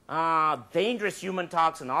 Dangerous human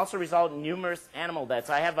toxin also result in numerous animal deaths.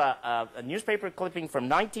 I have a newspaper clipping from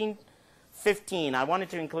 1915. I wanted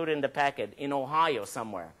to include it in the packet, in Ohio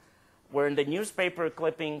somewhere, where in the newspaper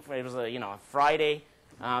clipping, it was a Friday,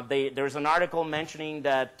 there was an article mentioning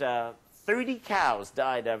that 30 cows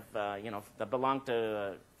died of, that belonged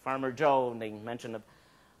to Farmer Joe, and they mentioned it.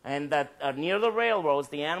 And that near the railroads,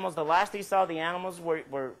 the animals, the last they saw, the animals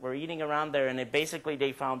were eating around there, and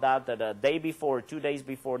they found out that a day before, 2 days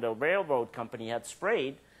before, the railroad company had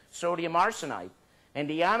sprayed sodium arsenide. And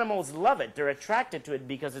the animals love it. They're attracted to it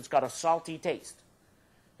because it's got a salty taste.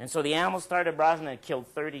 And so the animals started browsing and killed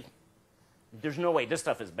 30. There's no way. This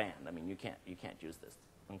stuff is banned. I mean, you can't use this.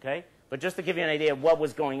 Okay? But just to give you an idea of what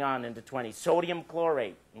was going on in the 20s. Sodium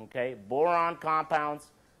chlorate. Okay? Boron compounds.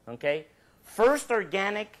 Okay? First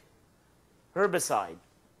organic herbicide.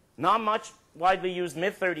 Not much widely used,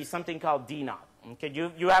 mid-30s, something called DNOT. Okay?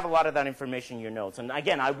 You have a lot of that information in your notes. And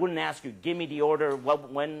again, I wouldn't ask you, give me the order,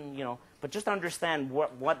 when, but just understand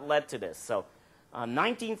what led to this. So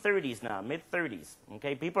 1930s now, mid-30s.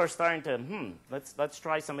 Okay? People are starting to, let's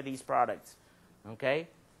try some of these products. Okay?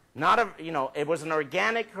 It was an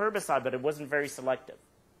organic herbicide, but it wasn't very selective.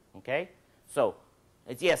 Okay? So,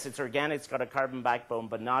 it's organic, it's got a carbon backbone,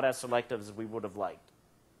 but not as selective as we would have liked.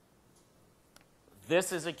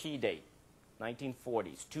 This is a key date,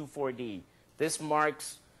 1940s, 2,4-D. This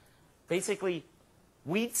marks basically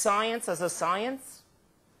wheat science as a science,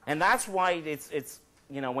 and that's why it's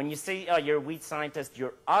when you say, oh, you're a wheat scientist,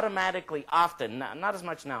 you're automatically often, not as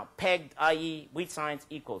much now, pegged, i.e. wheat science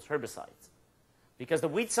equals herbicides. Because the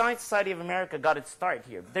Wheat Science Society of America got its start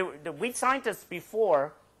here. The wheat scientists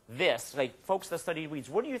before this, like folks that studied weeds,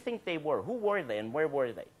 what do you think they were? Who were they and where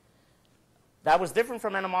were they? That was different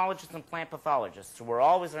from entomologists and plant pathologists who were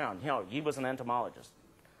always around. He was an entomologist.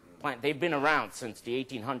 They've been around since the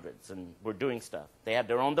 1800s and were doing stuff. They had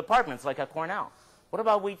their own departments like at Cornell. What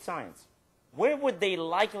about wheat science? Where would they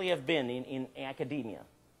likely have been in academia?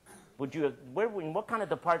 In what kind of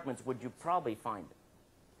departments would you probably find it?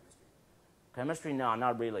 Chemistry? No,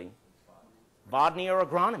 not really. Botany or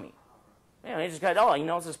agronomy? They just got, he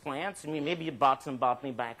knows his plants. I mean, maybe you bought some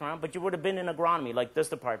botany background, but you would have been in agronomy like this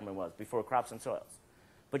department was before crops and soils.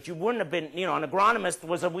 But you wouldn't have been, an agronomist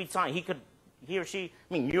was a wheat scientist. He or she,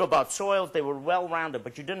 knew about soils. They were well-rounded,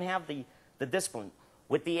 but you didn't have the discipline.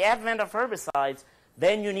 With the advent of herbicides,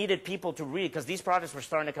 then you needed people to read, because these products were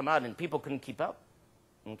starting to come out and people couldn't keep up.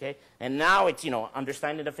 Okay? And now it's,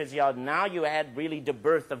 understanding the physiology. Now you had really the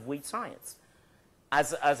birth of wheat science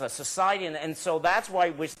as a society. And so that's why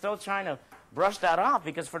we're still trying to brush that off,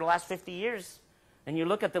 because for the last 50 years, and you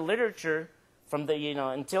look at the literature from the,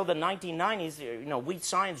 until the 1990s, Wheat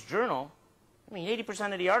Science Journal,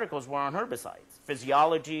 80% of the articles were on herbicides.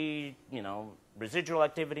 Physiology, residual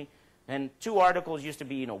activity. And 2 articles used to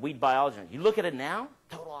be, weed biology. You look at it now,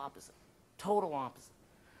 total opposite. Total opposite.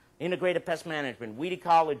 Integrated pest management, weed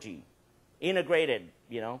ecology, integrated,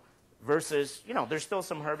 versus, there's still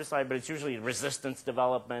some herbicide, but it's usually resistance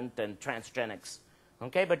development and transgenics.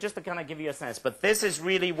 Okay, but just to kind of give you a sense. But this is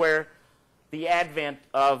really where the advent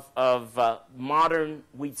of modern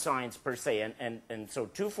wheat science per se. And so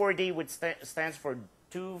 2,4-D stands for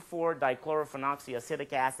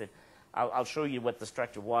 2,4-dichlorophenoxyacetic acid. I'll show you what the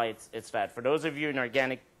structure, why it's that. For those of you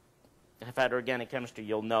have had organic chemistry,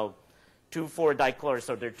 you'll know 2,4-dichlor.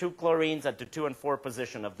 So there are 2 chlorines at the 2 and 4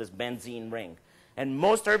 position of this benzene ring. And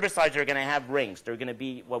most herbicides are going to have rings. They're going to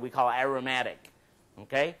be what we call aromatic.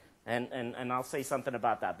 Okay? And I'll say something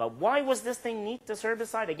about that. But why was this thing neat, this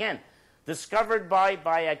herbicide? Again, discovered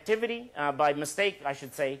by activity, by mistake, I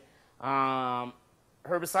should say. Herbicide,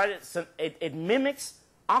 it mimics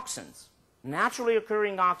auxins, naturally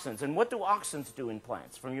occurring auxins. And what do auxins do in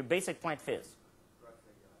plants from your basic plant phys?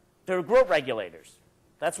 They're growth regulators.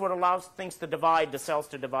 That's what allows things to divide, the cells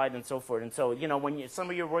to divide, and so forth. And so, when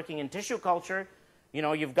some of you are working in tissue culture,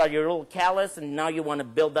 you've got your little callus, and now you want to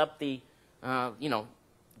build up the,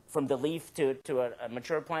 from the leaf to a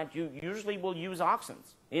mature plant, you usually will use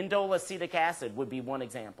auxins. Indole acetic acid would be one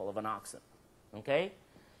example of an auxin. Okay?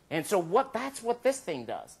 And so that's what this thing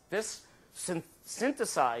does. This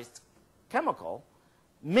synthesized chemical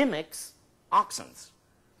mimics auxins.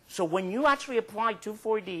 So when you actually apply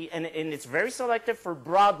 2,4-D, and it's very selective for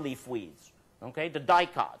broadleaf weeds, okay, the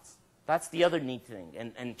dicots. That's the other neat thing,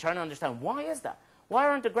 and trying to understand why is that? Why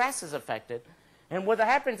aren't the grasses affected? And what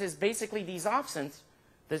happens is basically these auxins,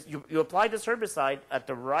 you apply this herbicide at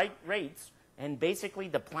the right rates, and basically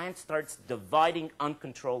the plant starts dividing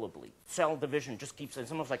uncontrollably. Cell division just keeps,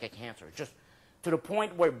 it's almost like a cancer, just to the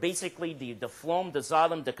point where basically the phloem, the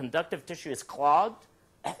xylem, the conductive tissue is clogged.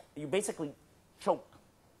 You basically choke,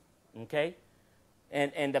 okay?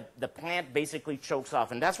 And the plant basically chokes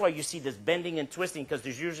off. And that's why you see this bending and twisting, because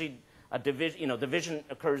there's usually a division, division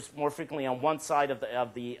occurs more frequently on one side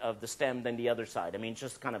of the stem than the other side. I mean, it's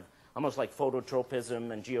just kind of almost like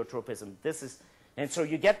phototropism and geotropism. And so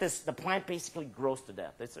you get this, the plant basically grows to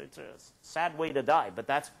death. It's a sad way to die, but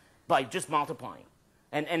that's by just multiplying.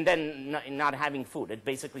 And then not having food. It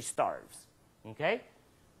basically starves, okay?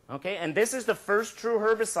 Okay, and this is the first true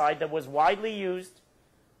herbicide that was widely used,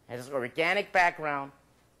 has an organic background,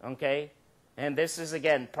 okay? And this is,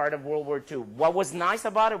 again, part of World War II. What was nice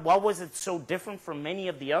about it, what was it so different from many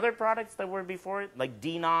of the other products that were before it, like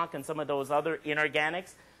DNOC and some of those other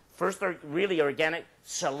inorganics? First, really organic,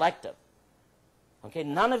 selective. Okay,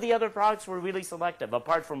 none of the other products were really selective,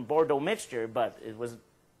 apart from Bordeaux mixture, but it was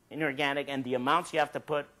inorganic, and the amounts you have to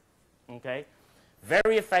put, okay?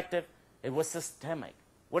 Very effective. It was systemic.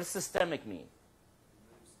 What does systemic mean?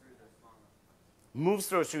 Moves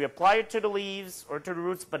through. So you apply it to the leaves or to the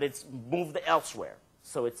roots, but it's moved elsewhere.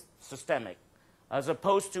 So it's systemic, as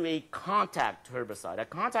opposed to a contact herbicide. A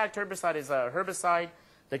contact herbicide is a herbicide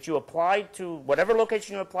that you apply to whatever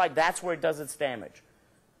location you apply, that's where it does its damage.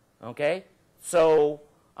 Okay? So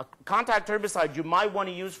a contact herbicide you might want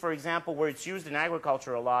to use, for example, where it's used in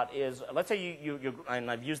agriculture a lot is, let's say and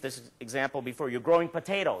I've used this example before, you're growing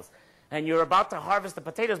potatoes, and you're about to harvest the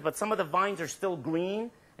potatoes, but some of the vines are still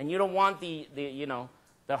green, and you don't want the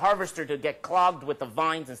harvester to get clogged with the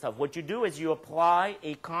vines and stuff. What you do is you apply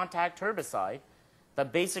a contact herbicide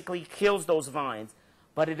that basically kills those vines,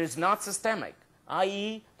 but it is not systemic,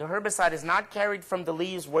 i.e., the herbicide is not carried from the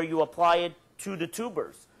leaves where you apply it to the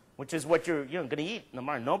tubers, which is what you're going to eat in the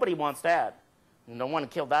morning. Nobody wants that. You don't want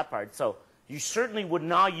to kill that part. So you certainly would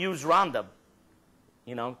not use Roundup,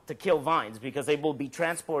 to kill vines, because they will be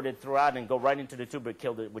transported throughout and go right into the tuber,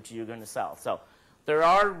 kill it, which you're going to sell. So there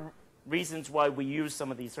are reasons why we use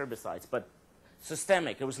some of these herbicides, but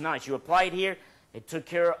systemic, it was nice. You apply it here, it took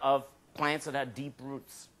care of plants that had deep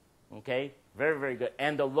roots. Okay, very, very good.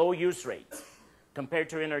 And the low use rates compared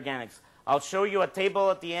to inorganics. I'll show you a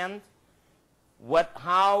table at the end.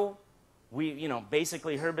 How we,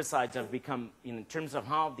 basically herbicides have become, in terms of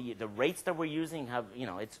how the rates that we're using have,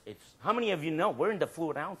 it's how many of you know we're into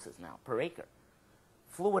fluid ounces now per acre?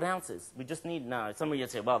 Fluid ounces. We just need, now some of you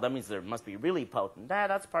say, well, that means there must be really potent.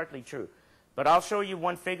 That's partly true. But I'll show you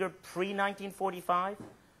one figure pre-1945.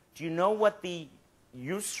 Do you know what the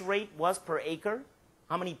use rate was per acre?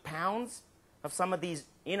 How many pounds of some of these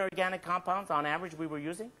inorganic compounds on average we were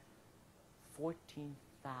using? 14,000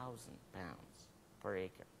 pounds per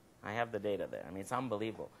acre. I have the data there. I mean, it's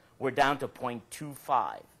unbelievable. We're down to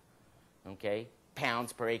 0.25, okay,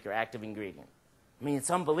 pounds per acre active ingredient. I mean,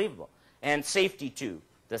 it's unbelievable. And safety, too.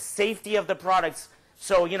 The safety of the products.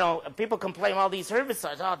 So, people complain all these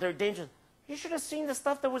herbicides, oh, they're dangerous. You should have seen the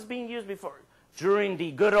stuff that was being used before. During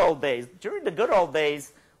the good old days. During the good old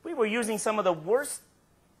days, we were using some of the worst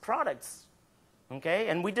products, okay?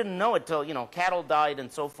 And we didn't know it till, cattle died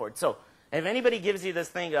and so forth. So if anybody gives you this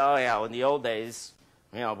thing, oh, yeah, in the old days,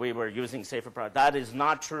 we were using safer products, that is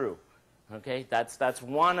not true, okay? That's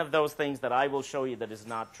one of those things that I will show you that is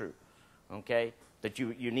not true, okay? That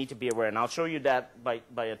you need to be aware. And I'll show you that by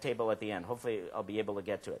a table at the end. Hopefully, I'll be able to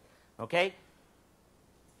get to it, okay?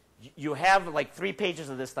 You have like 3 pages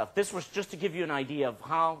of this stuff. This was just to give you an idea of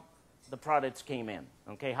how the products came in,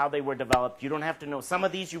 okay, how they were developed. You don't have to know. Some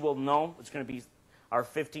of these you will know. It's going to be our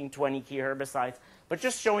 15, 20 key herbicides. But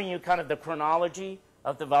just showing you kind of the chronology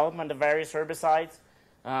of development of various herbicides.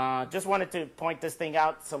 Just wanted to point this thing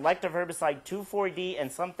out. Selective herbicide 2,4-D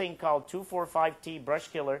and something called 2,4,5-T brush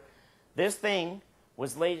killer. This thing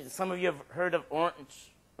was laid, some of you have heard of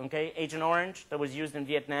orange, okay, Agent Orange that was used in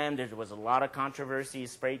Vietnam. There was a lot of controversy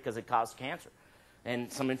sprayed because it caused cancer.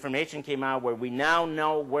 And some information came out where we now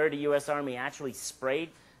know where the U.S. Army actually sprayed.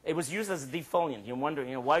 It was used as a defoliant. You wonder,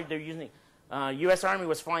 why they're using it. U.S. Army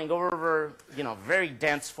was flying over, very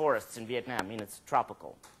dense forests in Vietnam. I mean, it's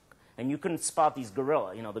tropical. And you couldn't spot these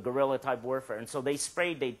guerrilla, the guerrilla-type warfare. And so they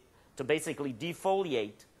sprayed to basically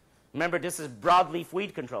defoliate. Remember, this is broadleaf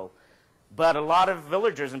weed control. But a lot of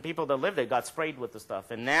villagers and people that lived there got sprayed with the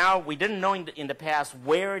stuff. And now, we didn't know in the past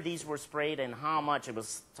where these were sprayed and how much. It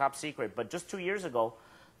was top secret. But just 2 years ago,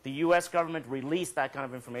 the U.S. government released that kind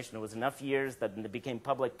of information. It was enough years that it became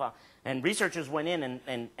public. And researchers went in,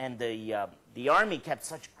 and the Army kept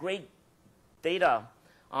such great data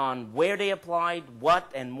on where they applied, what,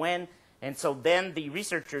 and when. And so then the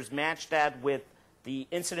researchers matched that with the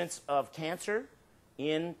incidence of cancer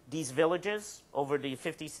in these villages over the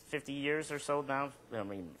 50 years or so now. I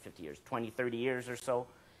mean, 50 years, 20, 30 years or so.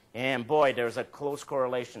 And boy, there's a close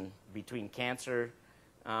correlation between cancer,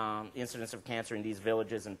 incidence of cancer in these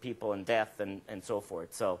villages and people and death and so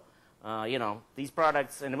forth. So, you know, these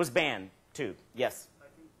products, and it was banned too. Yes? I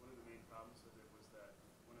think one of the main problems with it was that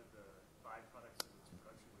one of the byproducts of its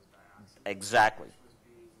production was dioxin. Exactly.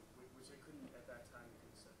 Which they couldn't, at that time, they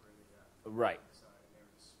couldn't separate it out. Right. And they were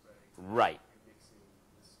just spreading. Right.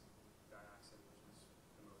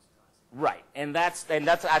 Right, and that's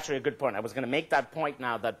actually a good point. I was going to make that point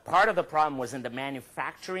now, that part of the problem was in the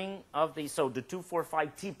manufacturing of these. So the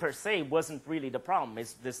 2,4,5-T per se wasn't really the problem.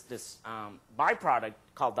 It's this byproduct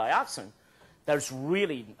called dioxin that's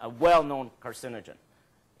really a well-known carcinogen.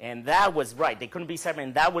 And that was, right, they couldn't be separated,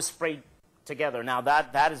 and that was sprayed together. Now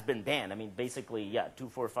that has been banned. I mean, basically, yeah,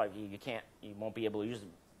 2,4,5, you won't be able to use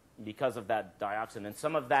it because of that dioxin. And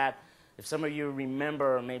some of that, if some of you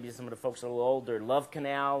remember, or maybe some of the folks are a little older, Love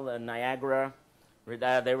Canal, Niagara,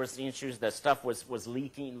 there was the issues that stuff was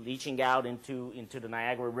leaching out into the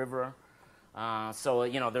Niagara River. So,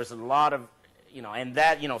 you know, there's a lot of, you know, and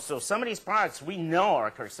that, you know, so some of these products we know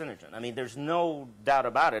are carcinogen. I mean, there's no doubt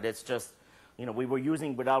about it. It's just, you know, we were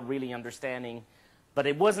using without really understanding, but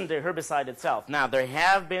it wasn't the herbicide itself. Now, there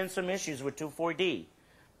have been some issues with 2,4-D.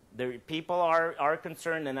 People are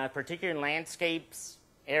concerned, and particularly in landscapes,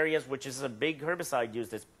 areas, which is a big herbicide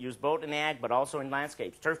used. It's used both in ag, but also in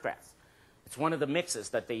landscapes, turfgrass. It's one of the mixes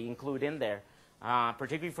that they include in there,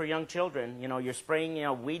 particularly for young children. You know, you're spraying, you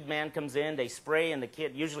know, weed man comes in, they spray, and the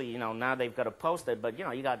kid, usually, you know, now they've got to post it, but, you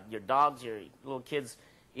know, you got your dogs, your little kids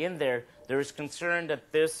in there. There is concern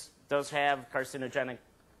that this does have carcinogenic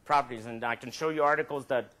properties, and I can show you articles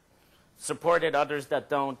that support it, others that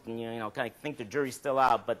don't, and, you know, I think the jury's still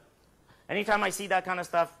out, but anytime I see that kind of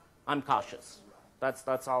stuff, I'm cautious.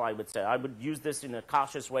 That's all I would say. I would use this in a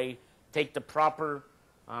cautious way, take the proper,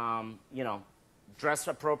 you know, dress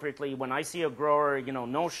appropriately. When I see a grower, you know,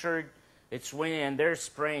 no shirt, it's when, and they're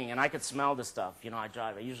spraying, and I could smell the stuff. You know,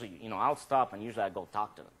 I usually, you know, I'll stop, and usually I go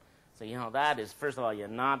talk to them. So, you know, that is, first of all, you're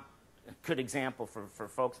not a good example for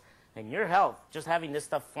folks. And your health, just having this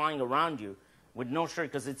stuff flying around you with no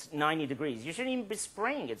shirt because it's 90 degrees. You shouldn't even be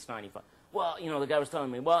spraying it's 95. Well, you know, the guy was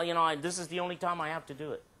telling me, well, you know, this is the only time I have to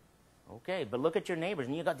do it. Okay, but look at your neighbors,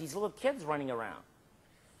 and you got these little kids running around.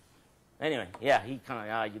 Anyway, yeah, he kind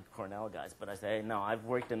of, you Cornell guys, but I say, hey, no, I've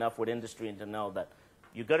worked enough with industry and to know that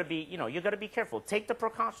you got to be, you know, you got to be careful. Take the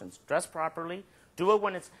precautions, dress properly, do it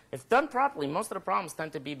when if done properly. Most of the problems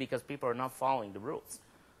tend to be because people are not following the rules.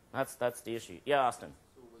 That's the issue. Yeah, Austin.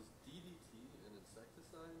 So was DDT an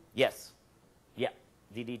insecticide? Yes, yeah,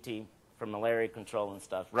 DDT for malaria control and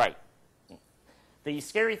stuff. Right. The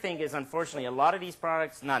scary thing is, unfortunately, a lot of these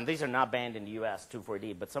products, these are not banned in the U.S.,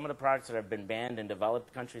 2,4-D, but some of the products that have been banned in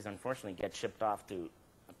developed countries, unfortunately, get shipped off to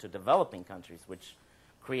developing countries, which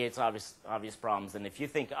creates obvious problems. And if you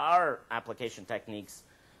think our application techniques,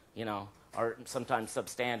 you know, are sometimes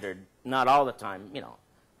substandard, not all the time, you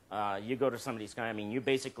know, you go to some of these guys, I mean, you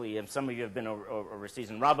basically, and some of you have been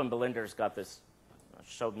overseas, and Robin Belinder's got this,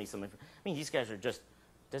 showed me some, I mean, these guys are just,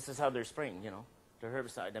 this is how they're spraying, you know. The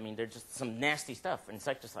herbicide, I mean, they're just some nasty stuff,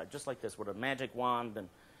 insecticide, just like this, with a magic wand, and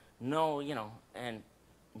no, you know, and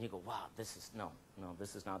you go, wow, this is, no,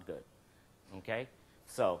 this is not good, okay?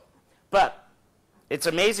 So, but it's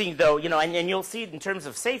amazing, though, you know, and you'll see in terms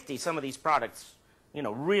of safety, some of these products, you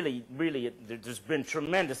know, really, there's been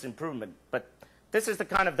tremendous improvement, but this is the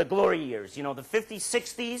kind of the glory years, you know, the 50s,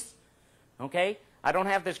 60s, okay? I don't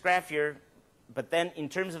have this graph here, but then in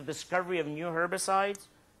terms of discovery of new herbicides,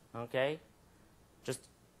 okay, just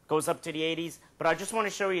goes up to the 80s. But I just want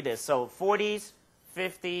to show you this. So 40s,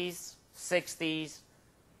 50s, 60s,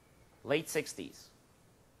 late 60s.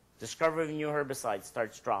 Discovery of new herbicides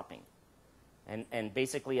starts dropping. And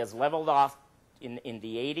basically has leveled off in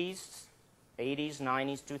the 80s,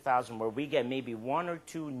 90s, 2000, where we get maybe 1 or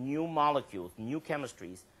 2 new molecules, new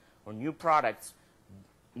chemistries, or new products,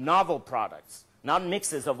 novel products, not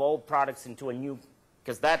mixes of old products into a new,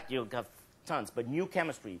 because that you'll have tons, but new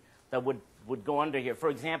chemistry that would go under here. For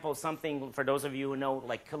example, something, for those of you who know,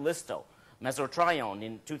 like Callisto, mesotrione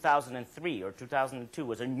in 2003 or 2002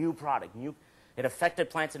 was a new product. It affected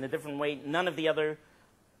plants in a different way. None of the other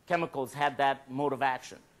chemicals had that mode of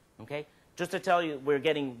action. Okay? Just to tell you, we're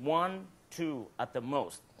getting 1, 2 at the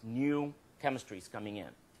most new chemistries coming in.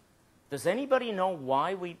 Does anybody know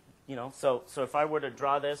why we, so if I were to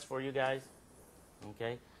draw this for you guys,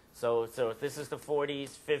 okay? So this is the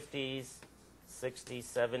 40s, 50s, 60s,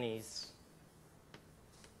 70s,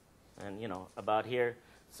 and, about here.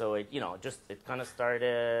 So it, it kind of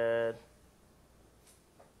started.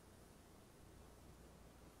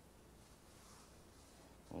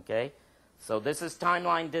 Okay? So this is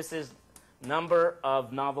timeline. This is number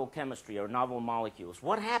of novel chemistry or novel molecules.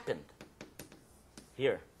 What happened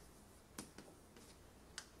here?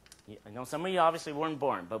 I know some of you obviously weren't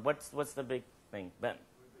born, but what's the big thing, Ben?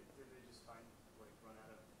 Did they just find, run out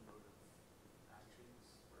of mode of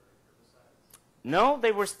actions for herbicides? No,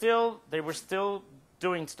 they were still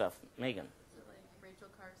doing stuff. Megan. So like Rachel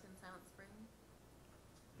Carson, Silent Spring?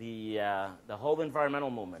 The whole environmental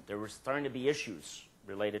movement. There were starting to be issues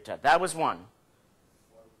related to that. That was one.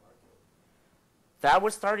 That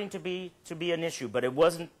was starting to be an issue, but it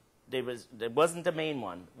wasn't the main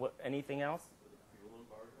one. Anything else?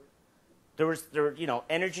 There was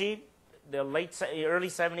energy. The early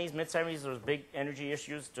 70s, mid 70s, there was big energy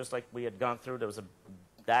issues, just like we had gone through. There was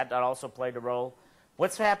that also played a role.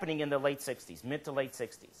 What's happening in the late 60s, mid to late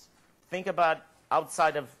 60s? Think about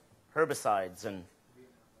outside of herbicides and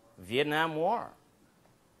Vietnam War.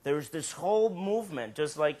 There's this whole movement,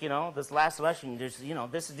 just like, this last election,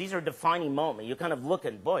 these are defining moments. You're kind of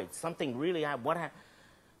looking, boy, something really happened.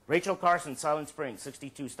 Rachel Carson, Silent Spring,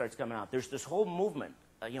 62 starts coming out. There's this whole movement,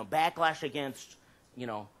 backlash against,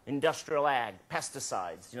 industrial ag,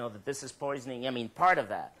 pesticides, that this is poisoning. I mean, part of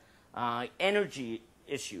that. Energy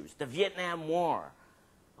issues, the Vietnam War,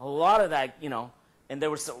 a lot of that, and there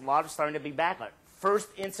was a lot of starting to be backlash.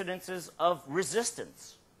 First incidences of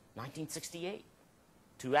resistance, 1968.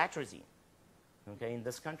 To atrazine, okay, in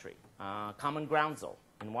this country. Common Groundsel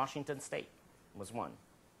in Washington State was one.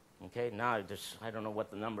 Okay, now I don't know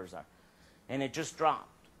what the numbers are. And it just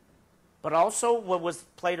dropped. But also what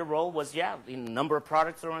played a role was, the number of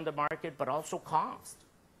products that are on the market, but also cost.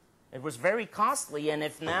 It was very costly, and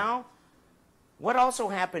if now, what also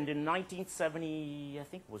happened in 1970, I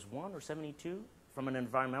think it was 1 or 72, from an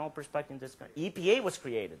environmental perspective, this country, EPA was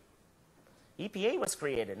created. EPA was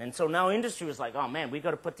created, and so now industry was like, oh man, we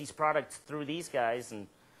got to put these products through these guys, and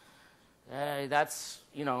that's,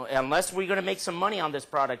 unless we're going to make some money on this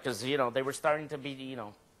product, because, they were starting to be,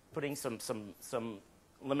 putting some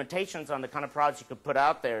limitations on the kind of products you could put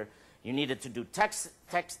out there. You needed to do testing,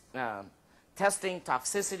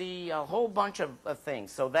 toxicity, a whole bunch of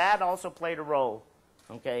things. So that also played a role,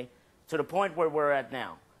 okay, to the point where we're at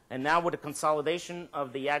now. And now with the consolidation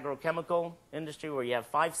of the agrochemical industry, where you have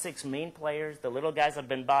 5, 6 main players, the little guys have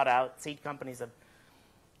been bought out, seed companies have,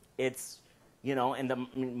 and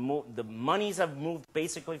the monies have moved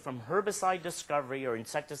basically from herbicide discovery or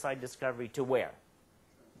insecticide discovery to where?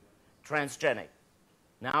 Transgenic.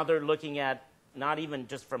 Now they're looking at not even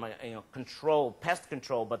just from a pest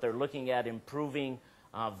control, but they're looking at improving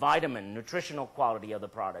vitamin, nutritional quality of the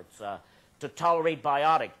products, to tolerate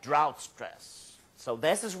biotic, drought stress. So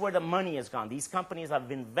this is where the money has gone. These companies have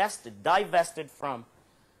divested from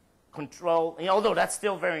control, although that's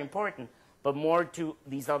still very important, but more to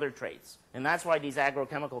these other trades. And that's why these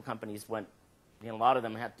agrochemical companies went, a lot of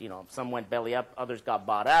them had, some went belly up, others got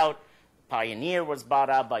bought out. Pioneer was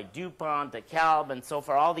bought out by DuPont, DeKalb, and so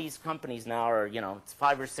far all these companies now are, it's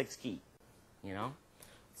 5 or 6 key,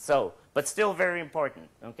 So, but still very important,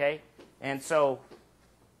 okay? And so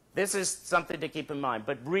this is something to keep in mind,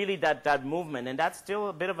 but really that movement, and that's still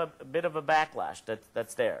a bit of a backlash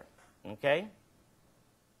that's there. Okay.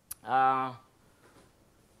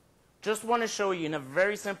 Just want to show you in a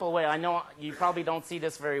very simple way. I know you probably don't see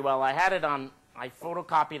this very well. I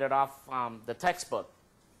photocopied it off the textbook.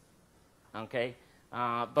 Okay.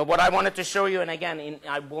 But what I wanted to show you, and again,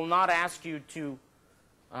 I will not ask you to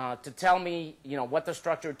tell me, what the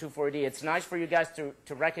structure of 2,4-D. It's nice for you guys to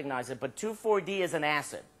recognize it, but 2,4-D is an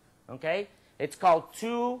acid. Okay? It's called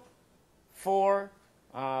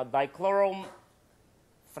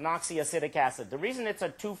 2,4-dichlorophenoxyacetic acid. The reason it's a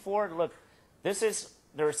 2,4, look,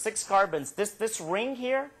 there are 6 carbons. This ring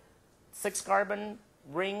here, 6-carbon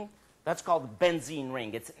ring, that's called benzene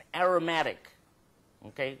ring. It's an aromatic,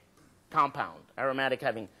 okay, compound. Aromatic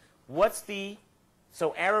having,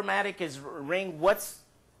 so aromatic is ring, what's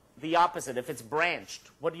the opposite? If it's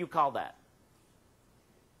branched, what do you call that?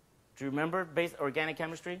 Do you remember organic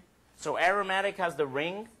chemistry? So aromatic has the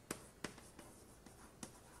ring,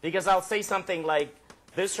 because I'll say something like,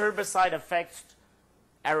 this herbicide affects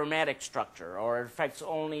aromatic structure, or it affects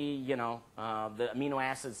only, the amino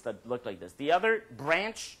acids that look like this. The other,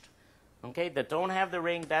 branched, okay, that don't have the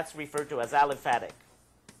ring, that's referred to as aliphatic.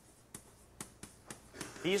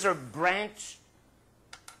 These are branched,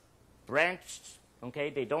 okay,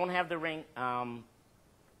 they don't have the ring,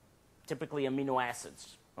 typically amino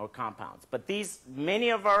acids or compounds. But these, many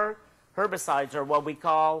of our herbicides are what we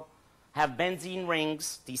call, have benzene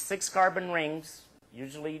rings, these 6 carbon rings,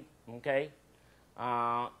 usually, okay,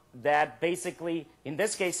 that basically, in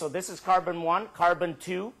this case, so this is carbon 1, carbon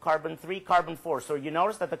 2, carbon 3, carbon 4. So you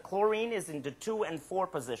notice that the chlorine is in the 2 and 4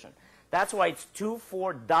 position. That's why it's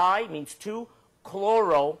 2,4-di, means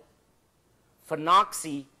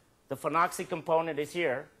 2-chloro-phenoxy. The phenoxy component is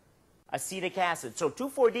here, acetic acid. So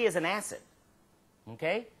 2,4-D is an acid,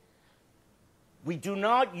 okay? We do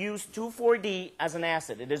not use 2,4-D as an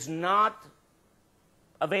acid. It is not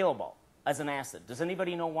available as an acid. Does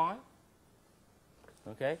anybody know why?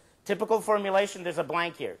 Okay. Typical formulation, there's a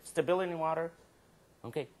blank here. Stability in water.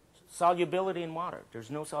 Okay. Solubility in water. There's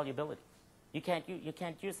no solubility. You can't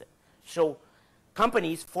use it. So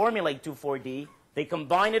companies formulate 2,4-D. They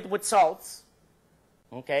combine it with salts.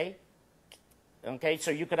 Okay. Okay. So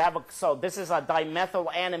you could have a salt. This is a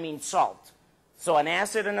dimethylamine salt. So an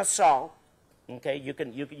acid and a salt. Okay. You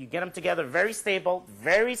get them together, very stable,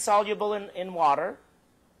 very soluble in water.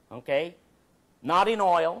 Okay. Not in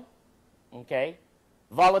oil. Okay.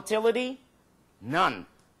 Volatility, none.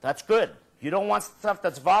 That's good. You don't want stuff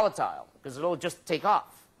that's volatile because it'll just take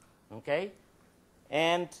off, okay?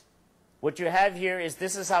 And what you have here is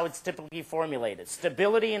this is how it's typically formulated.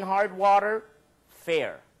 Stability in hard water,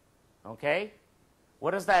 fair, okay?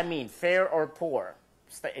 What does that mean, fair or poor?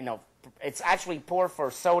 You know, it's actually poor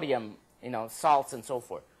for sodium, you know, salts and so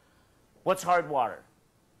forth. What's hard water?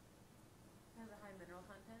 It has a high mineral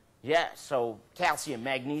content. Yeah, so calcium,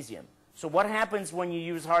 magnesium. So what happens when you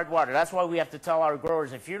use hard water? That's why we have to tell our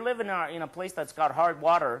growers, if you're living in a place that's got hard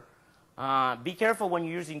water, be careful when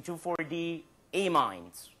you're using 2,4-D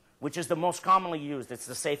amines, which is the most commonly used. It's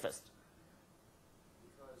the safest.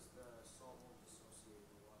 Because the salt won't dissociate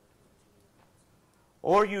the water.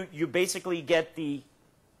 Or you basically get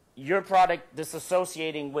your product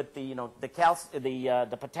disassociating with the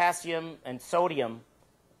the potassium and sodium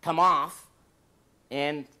come off,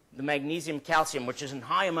 and the magnesium, calcium, which is in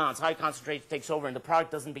high amounts, high concentrations, takes over, and the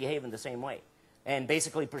product doesn't behave in the same way, and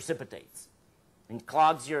basically precipitates, and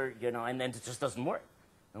clogs your, and then it just doesn't work,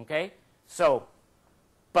 okay? So,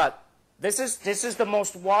 but this is the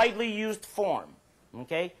most widely used form,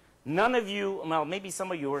 okay? None of you, well, maybe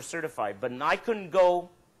some of you are certified, but I couldn't go,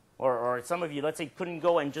 or some of you, let's say, couldn't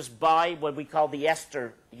go and just buy what we call the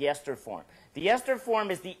ester form. The ester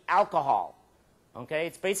form is the alcohol, okay?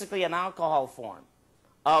 It's basically an alcohol form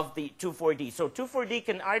of the 2,4-D. So 2,4-D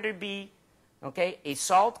can either be, okay, a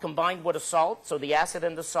salt combined with a salt, so the acid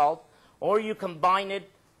and the salt, or you combine it,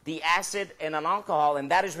 the acid and an alcohol,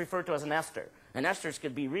 and that is referred to as an ester. And esters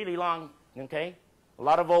could be really long, okay? A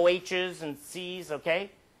lot of OHs and Cs,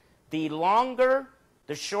 okay? The longer,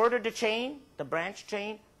 the shorter the chain, the branch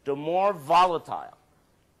chain, the more volatile.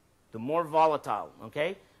 The more volatile,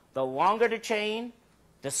 okay? The longer the chain,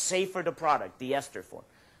 the safer the product, the ester form.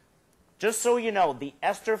 Just so you know, the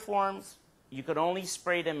ester forms, you can only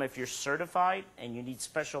spray them if you're certified, and you need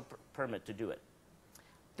special permit to do it.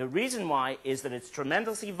 The reason why is that it's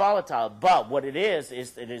tremendously volatile, but what it is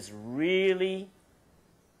it is really,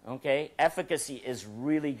 okay, efficacy is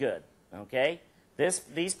really good, okay?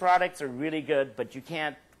 These products are really good, but you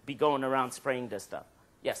can't be going around spraying this stuff.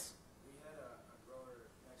 Yes? We had a grower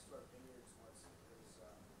next to our vineyards once.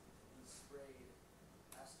 He sprayed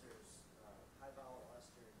esters, high volatile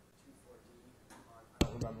ester 2,4-D on, I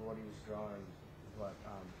don't remember what he was growing, but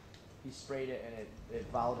he sprayed it and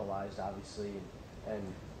it volatilized, obviously, and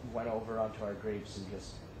went over onto our grapes and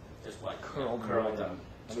just what? curled them.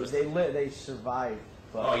 I mean, they survived.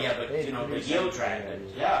 But oh yeah, but the yield track.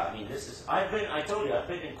 Yeah, I mean, this is. I told you, I've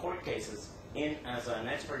been in court cases as an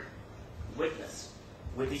expert witness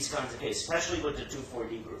with these kinds of cases, especially with the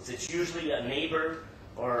 2,4-D groups. It's usually a neighbor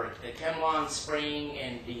or a chemlon spraying,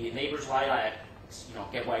 and the neighbor's lilac,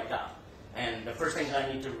 get wiped out. And the first thing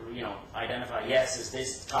I need to, identify, yes, is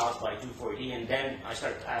this caused by 2,4-D? And then I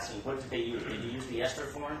start asking, what did they use? Did you use the ester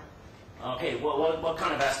form? Okay, what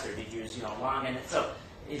kind of ester did you use? Long, and so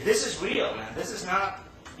this is real, man. This is not,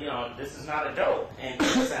 this is not a joke, and in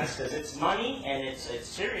a sense, because it's money and it's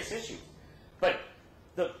serious issue. But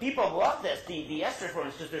the people love this, the ester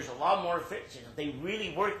forms, because there's a lot more friction. They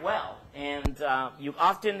really work well, and you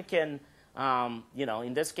often can,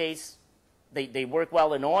 in this case, they work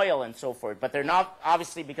well in oil and so forth, but they're not,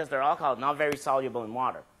 obviously, because they're alcohol, not very soluble in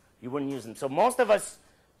water. You wouldn't use them. So most of us,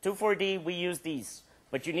 2,4-D, we use these.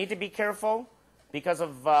 But you need to be careful because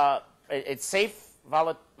of, it's safe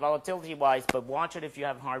volatility-wise, but watch it if you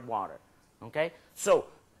have hard water. Okay? So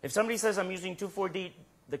if somebody says I'm using 2,4-D,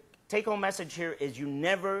 the take-home message here is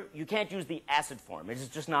you can't use the acid form. It's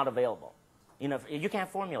just not available. You know, you can't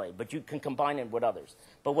formulate, but you can combine it with others.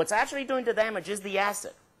 But what's actually doing the damage is the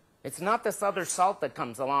acid. It's not this other salt that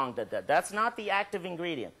comes along. That's not the active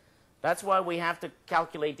ingredient. That's why we have to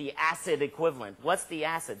calculate the acid equivalent. What's the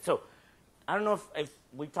acid? So I don't know if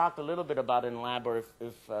we talked a little bit about it in lab or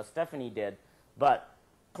if Stephanie did, but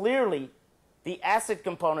clearly the acid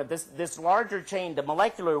component, this larger chain, the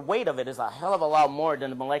molecular weight of it is a hell of a lot more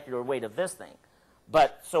than the molecular weight of this thing.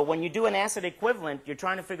 But so when you do an acid equivalent, you're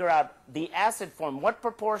trying to figure out the acid form. What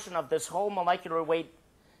proportion of this whole molecular weight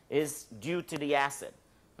is due to the acid?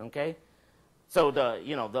 Okay? So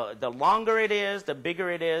the longer it is, the bigger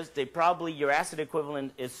it is, your acid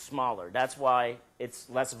equivalent is smaller. That's why it's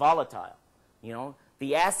less volatile. You know,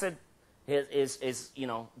 the acid is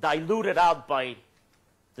diluted out by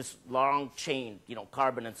this long chain,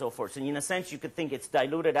 carbon and so forth. So in a sense, you could think it's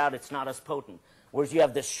diluted out, it's not as potent. Whereas you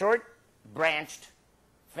have this short branched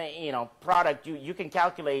product, you can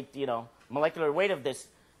calculate, molecular weight of this.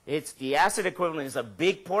 It's the acid equivalent is a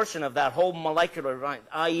big portion of that whole molecular, right?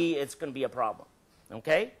 I.e., it's going to be a problem.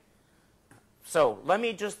 Okay? So let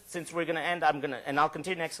me just, since we're going to end, and I'll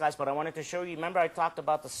continue next class, but I wanted to show you, remember I talked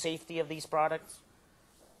about the safety of these products?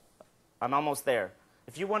 I'm almost there.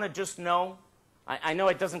 If you want to just know, I know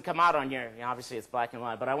it doesn't come out on here, obviously it's black and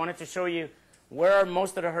white, but I wanted to show you where are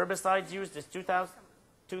most of the herbicides used. It's 2000,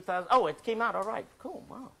 oh, it came out, all right, cool,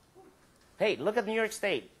 wow. Hey, look at New York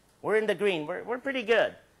State. We're in the green, we're pretty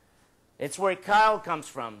good. It's where Kyle comes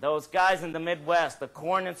from, those guys in the Midwest, the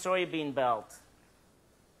corn and soybean belt.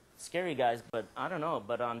 Scary guys, but I don't know,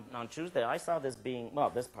 but on Tuesday I saw this being,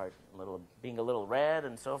 well, this part being a little red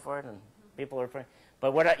and so forth, and people are praying.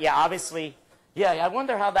 But obviously, I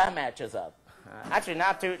wonder how that matches up. Actually,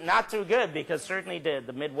 not too good, because certainly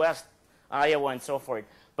the Midwest, Iowa, and so forth.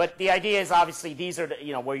 But the idea is obviously these are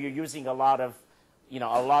where you're using a lot of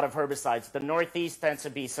herbicides. The Northeast tends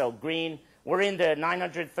to be so green. We're in the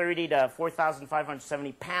 930 to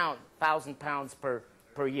 4,570 thousand pounds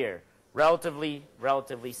per year. Relatively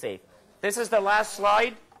safe. This is the last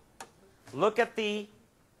slide. Look at the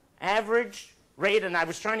average rate, and I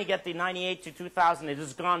was trying to get the 98 to 2000. It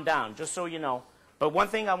has gone down, just so you know. But one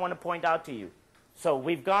thing I want to point out to you. So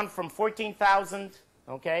we've gone from 14,000,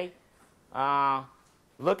 okay?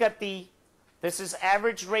 Look at this is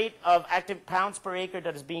average rate of active pounds per acre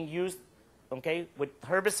that is being used, okay, with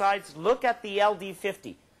herbicides. Look at the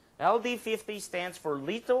LD50. LD50 stands for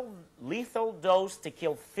lethal dose to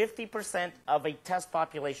kill 50% of a test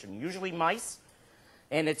population, usually mice,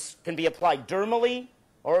 and it can be applied dermally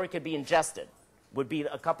or it could be ingested, would be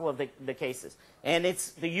a couple of the cases. And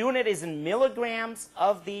the unit is in milligrams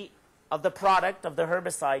of the product, of the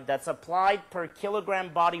herbicide, that's applied per kilogram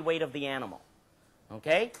body weight of the animal,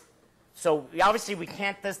 okay? So obviously we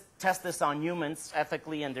can't test this on humans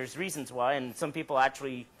ethically, and there's reasons why, and some people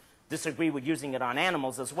actually disagree with using it on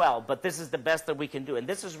animals as well, but this is the best that we can do, and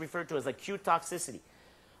this is referred to as acute toxicity.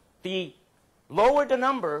 The lower the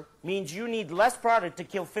number means you need less product to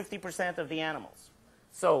kill 50% of the animals.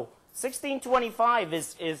 So 1625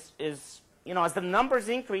 is as the numbers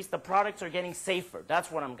increase, the products are getting safer. That's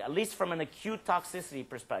what at least from an acute toxicity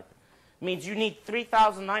perspective. Means you need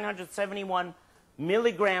 3,971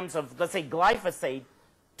 milligrams of, let's say, glyphosate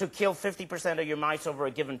to kill 50% of your mice over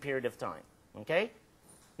a given period of time, okay?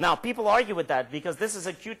 Now, people argue with that because this is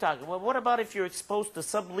acute toxicity. Well, what about if you're exposed to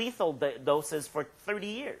sublethal doses for 30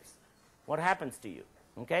 years? What happens to you,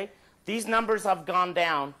 okay? These numbers have gone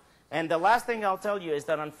down, and the last thing I'll tell you is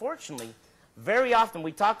that, unfortunately, very often,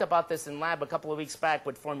 we talked about this in lab a couple of weeks back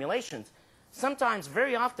with formulations, sometimes,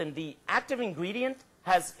 very often, the active ingredient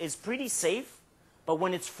is pretty safe, but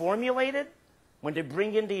when it's formulated, when they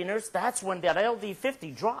bring in the inerts, that's when that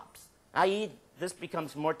LD50 drops, i.e., this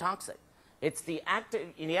becomes more toxic. It's the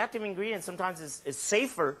active ingredient sometimes is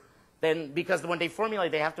safer than, because when they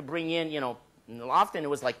formulate, they have to bring in, often it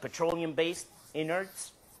was like petroleum-based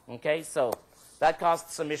inerts, okay? So that caused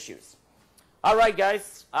some issues. All right,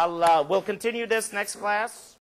 guys, we'll continue this next class.